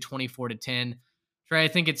Wazoo 24-10. Trey, I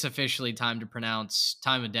think it's officially time to pronounce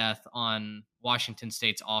time of death on Washington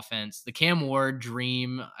State's offense. The Cam Ward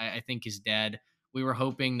dream, I think, is dead. We were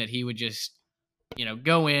hoping that he would just,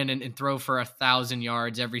 go in and throw for 1,000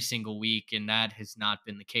 yards every single week, and that has not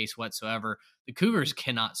been the case whatsoever. The Cougars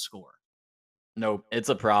cannot score. Nope, it's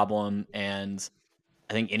a problem, and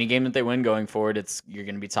I think any game that they win going forward, you're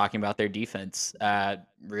going to be talking about their defense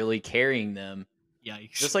really carrying them,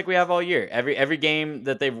 Yikes. just like we have all year. Every game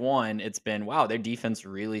that they've won, it's been wow, their defense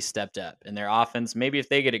really stepped up, and their offense. Maybe if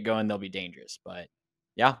they get it going, they'll be dangerous. But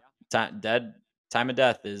yeah, time of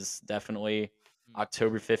death is definitely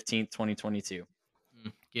October 15th, 2022.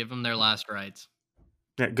 Give them their last rites.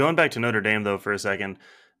 Yeah, going back to Notre Dame though for a second,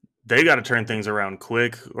 they got to turn things around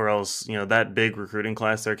quick, or else that big recruiting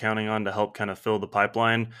class they're counting on to help kind of fill the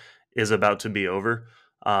pipeline is about to be over.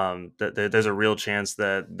 There's a real chance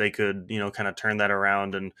that they could kind of turn that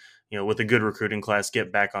around and with a good recruiting class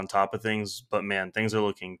get back on top of things. But man, things are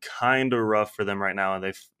looking kind of rough for them right now,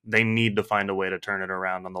 and they need to find a way to turn it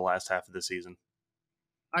around on the last half of the season.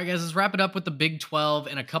 All right, guys, let's wrap it up with the Big 12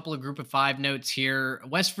 and a couple of Group of 5 notes here.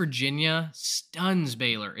 West Virginia stuns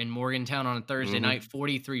Baylor in Morgantown on a Thursday night,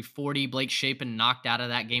 43-40. Blake Shapen knocked out of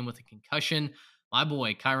that game with a concussion. My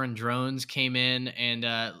boy, Kyron Drones, came in and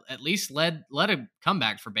at least led a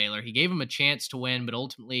comeback for Baylor. He gave him a chance to win, but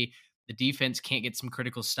ultimately the defense can't get some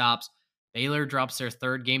critical stops. Baylor drops their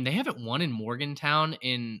third game. They haven't won in Morgantown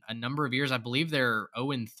in a number of years. I believe they're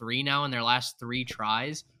 0-3 now in their last 3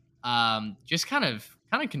 tries. Just kind of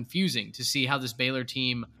confusing to see how this Baylor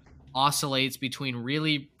team oscillates between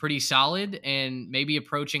really pretty solid and maybe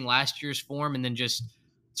approaching last year's form, and then just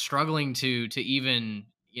struggling to even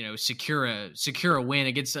secure a win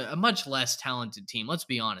against a much less talented team. Let's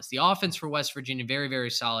be honest. The offense for West Virginia very,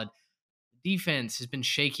 very solid. The defense has been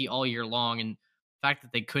shaky all year long, and the fact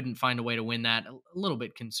that they couldn't find a way to win that a little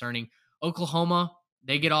bit concerning. Oklahoma,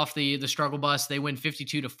 they get off the struggle bus. They win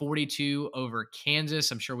 52-42 over Kansas.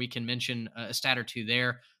 I'm sure we can mention a stat or two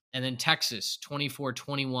there. And then Texas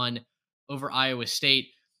 24-21 over Iowa State.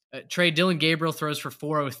 Trey, Dylan Gabriel throws for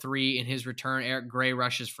 403 in his return. Eric Gray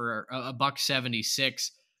rushes for a buck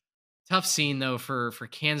 76. Tough scene though for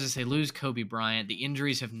Kansas. They lose Kobe Bryant. The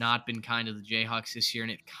injuries have not been kind to the Jayhawks this year,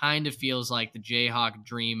 and it kind of feels like the Jayhawk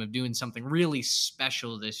dream of doing something really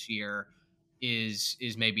special this year is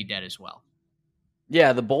maybe dead as well.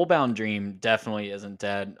 Yeah, the bowl bound dream definitely isn't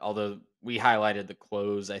dead. Although we highlighted the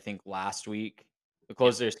close, I think last week The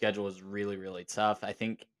close of their schedule is really, really tough. I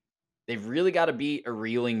think they've really got to beat a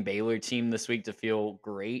reeling Baylor team this week to feel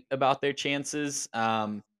great about their chances.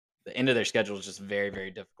 The end of their schedule is just very,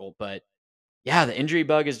 very difficult. But yeah, the injury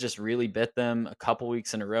bug has just really bit them a couple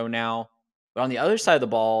weeks in a row now. But on the other side of the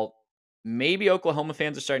ball, maybe Oklahoma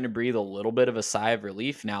fans are starting to breathe a little bit of a sigh of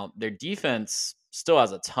relief. Now, their defense still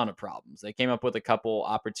has a ton of problems. They came up with a couple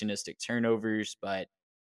opportunistic turnovers, but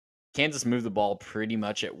Kansas moved the ball pretty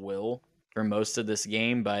much at will for most of this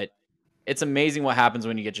game. But it's amazing what happens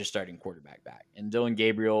when you get your starting quarterback back. And Dylan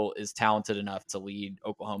Gabriel is talented enough to lead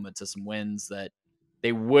Oklahoma to some wins that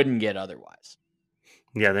they wouldn't get otherwise.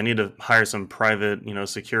 Yeah, they need to hire some private,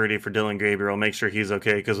 security for Dylan Gabriel, make sure he's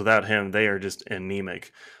okay, because without him, they are just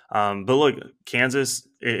anemic. But look, Kansas,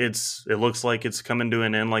 it looks like it's coming to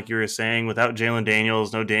an end, like you were saying, without Jalen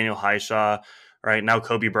Daniels, no Daniel Highshaw, right? Now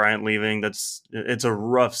Kobe Bryant leaving, it's a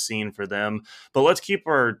rough scene for them. But let's keep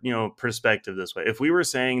our, perspective this way. If we were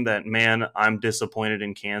saying that, man, I'm disappointed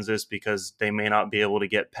in Kansas because they may not be able to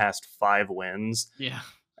get past 5 wins. Yeah.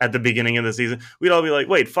 At the beginning of the season, we'd all be like,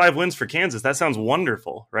 wait, 5 wins for Kansas. That sounds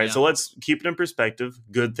wonderful, right? Yeah. So let's keep it in perspective.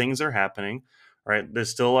 Good things are happening, right? There's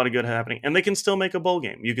still a lot of good happening, and they can still make a bowl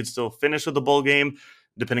game. You could still finish with a bowl game.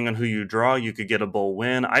 Depending on who you draw, you could get a bowl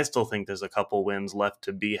win. I still think there's a couple wins left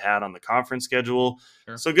to be had on the conference schedule.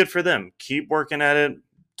 Sure. So good for them. Keep working at it.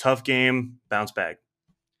 Tough game. Bounce back.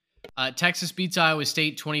 Texas beats Iowa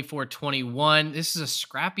State 24-21. This is a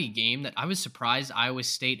scrappy game that I was surprised Iowa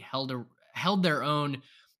State held their own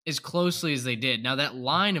as closely as they did. Now, that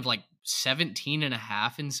line of like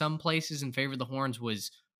 17.5 in some places in favor of the Horns was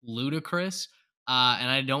ludicrous. And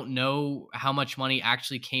I don't know how much money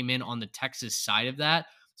actually came in on the Texas side of that.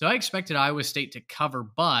 So I expected Iowa State to cover,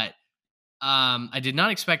 but I did not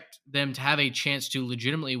expect them to have a chance to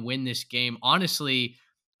legitimately win this game. Honestly,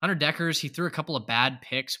 Hunter Deckers, he threw a couple of bad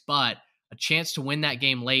picks, but a chance to win that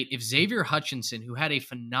game late. If Xavier Hutchinson, who had a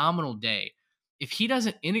phenomenal day, if he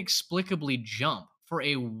doesn't inexplicably jump for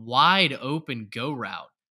a wide open go route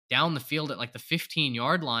down the field at like the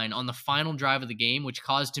 15-yard line on the final drive of the game, which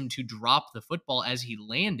caused him to drop the football as he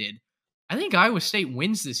landed, I think Iowa State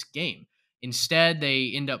wins this game. Instead,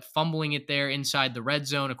 they end up fumbling it there inside the red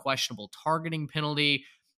zone, a questionable targeting penalty.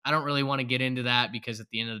 I don't really want to get into that because at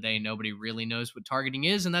the end of the day, nobody really knows what targeting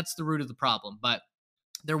is, and that's the root of the problem. But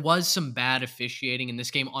there was some bad officiating in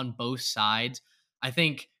this game on both sides. I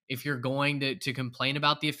think if you're going to complain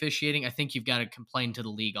about the officiating, I think you've got to complain to the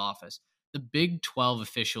league office. The Big 12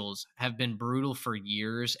 officials have been brutal for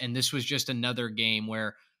years, and this was just another game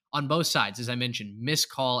where on both sides, as I mentioned,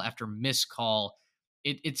 miscall after miscall,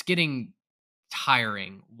 it's getting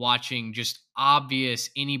tiring watching just obvious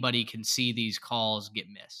anybody can see these calls get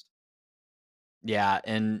missed. Yeah,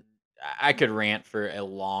 and I could rant for a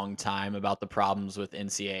long time about the problems with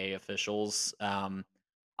NCAA officials.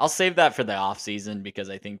 I'll save that for the off season because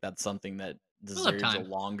I think that's something that We'll have deserves a time.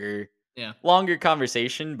 longer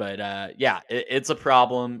conversation. But it's a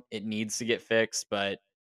problem. It needs to get fixed, but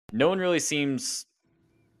no one really seems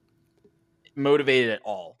motivated at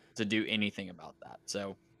all to do anything about that.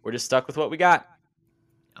 So we're just stuck with what we got.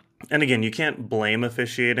 And again, you can't blame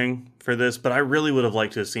officiating for this, but I really would have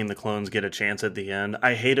liked to have seen the Clones get a chance at the end.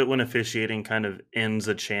 I hate it when officiating kind of ends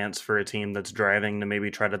a chance for a team that's driving to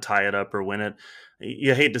maybe try to tie it up or win it.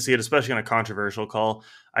 You hate to see it, especially on a controversial call.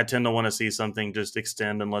 I tend to want to see something just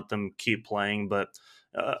extend and let them keep playing. But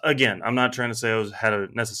again, I'm not trying to say I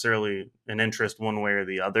had necessarily an interest one way or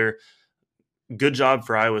the other. Good job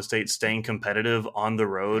for Iowa State staying competitive on the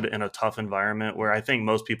road in a tough environment where I think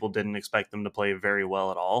most people didn't expect them to play very well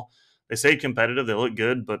at all. They stayed competitive. They look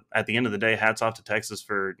good, but at the end of the day, hats off to Texas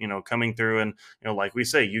for, coming through. And, like we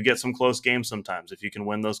say, you get some close games sometimes. If you can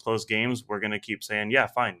win those close games, we're going to keep saying, yeah,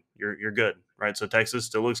 fine, you're good, right? So Texas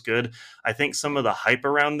still looks good. I think some of the hype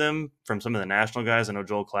around them from some of the national guys, I know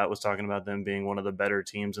Joel Klatt was talking about them being one of the better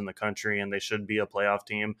teams in the country and they should be a playoff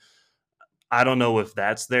team. I don't know if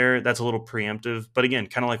that's there. That's a little preemptive. But again,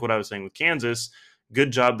 kind of like what I was saying with Kansas,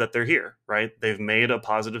 good job that they're here, right? They've made a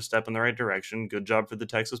positive step in the right direction. Good job for the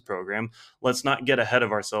Texas program. Let's not get ahead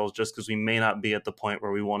of ourselves just because we may not be at the point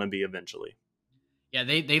where we want to be eventually. Yeah,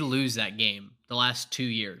 they lose that game the last 2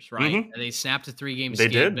 years, right? Mm-hmm. They snapped a 3-game They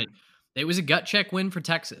skid, did. but it was a gut check win for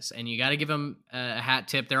Texas, and you got to give them a hat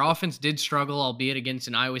tip. Their offense did struggle, albeit against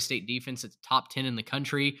an Iowa State defense that's top 10 in the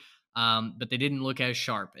country. But they didn't look as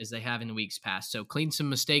sharp as they have in the weeks past. So clean some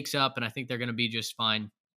mistakes up, and I think they're going to be just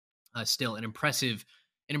fine. Still an impressive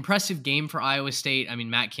game for Iowa State. I mean,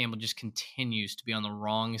 Matt Campbell just continues to be on the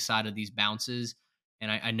wrong side of these bounces, and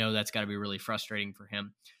I know that's got to be really frustrating for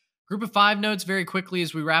him. Group of 5 notes very quickly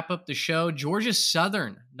as we wrap up the show. Georgia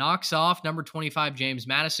Southern knocks off number 25 James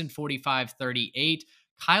Madison 45-38.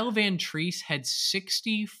 Kyle Van Treese had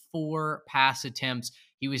 64 pass attempts.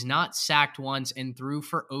 He was not sacked once and threw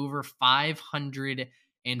for over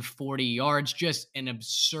 540 yards. Just an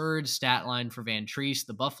absurd stat line for Van Treese,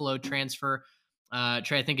 the Buffalo transfer.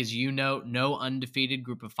 Trey, I think as you know, no undefeated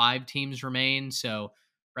Group of 5 teams remain. So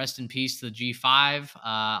rest in peace to the G5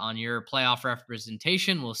 on your playoff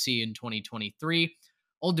representation. We'll see you in 2023.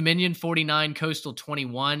 Old Dominion 49, Coastal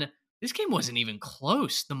 21. This game wasn't even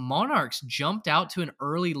close. The Monarchs jumped out to an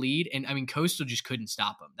early lead, and I mean, Coastal just couldn't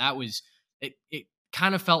stop them. That was it. It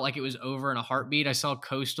kind of felt like it was over in a heartbeat. I saw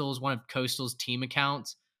one of Coastal's team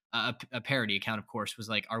accounts, a parody account, of course, was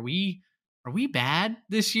like, "Are we bad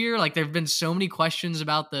this year?" Like, there've been so many questions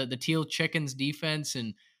about the Teal Chickens defense,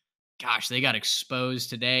 and gosh, they got exposed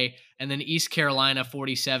today. And then East Carolina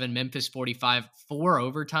 47, Memphis 45, 4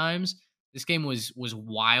 overtimes. This game was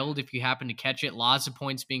wild if you happen to catch it. Lots of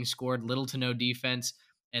points being scored, little to no defense.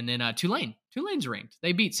 And then Tulane's ranked.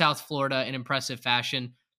 They beat South Florida in impressive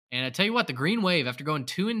fashion. And I tell you what, the Green Wave, after going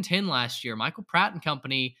 2-10 last year, Michael Pratt and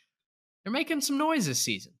company, they're making some noise this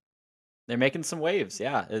season. They're making some waves.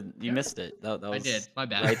 Yeah, you missed it. That was, I did. My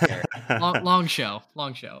bad. Right there. long show.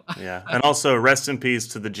 Yeah, and also rest in peace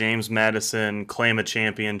to the James Madison claim a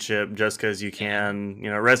championship just because you can.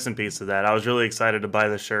 You know, rest in peace to that. I was really excited to buy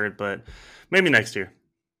the shirt, but maybe next year.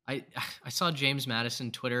 I saw James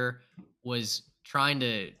Madison Twitter was trying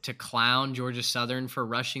to clown Georgia Southern for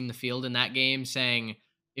rushing the field in that game, saying,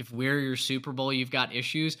 if we're your Super Bowl, you've got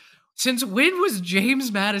issues. Since when was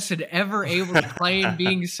James Madison ever able to claim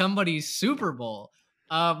being somebody's Super Bowl?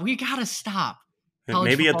 We got to stop.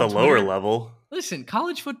 Maybe at the lower level. Listen,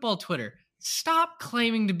 college football Twitter, stop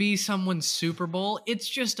claiming to be someone's Super Bowl. It's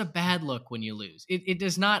just a bad look when you lose. It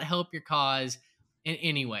does not help your cause in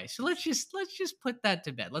any way. So let's just put that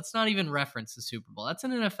to bed. Let's not even reference the Super Bowl. That's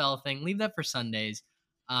an NFL thing. Leave that for Sundays.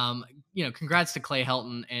 Congrats to Clay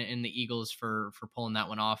Helton and the Eagles for pulling that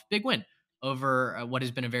one off. Big win over what has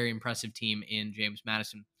been a very impressive team in James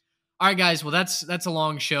Madison. All right, guys. Well, that's a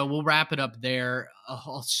long show. We'll wrap it up there.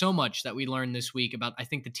 So much that we learned this week about, I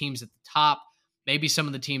think, the teams at the top, maybe some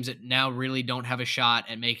of the teams that now really don't have a shot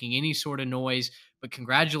at making any sort of noise. But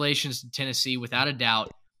congratulations to Tennessee, without a doubt,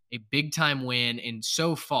 a big-time win in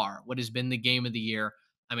so far what has been the game of the year.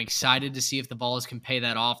 I'm excited to see if the Vols can pay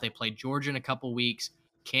that off. They play Georgia in a couple weeks.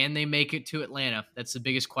 Can they make it to Atlanta? That's the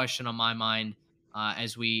biggest question on my mind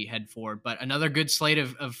as we head forward. But another good slate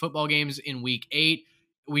of football games in Week 8.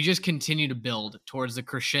 We just continue to build towards the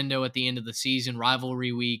crescendo at the end of the season,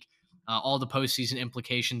 rivalry week, all the postseason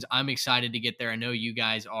implications. I'm excited to get there. I know you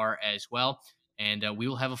guys are as well. And we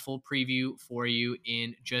will have a full preview for you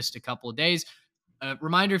in just a couple of days.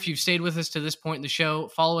 Reminder, if you've stayed with us to this point in the show,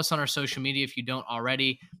 follow us on our social media if you don't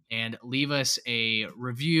already, and leave us a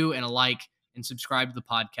review and a like, and subscribe to the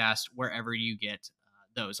podcast wherever you get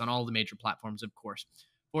those, on all the major platforms, of course.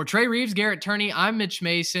 For Trey Reeves, Garrett Turney, I'm Mitch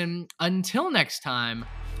Mason. Until next time,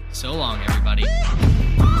 so long, everybody.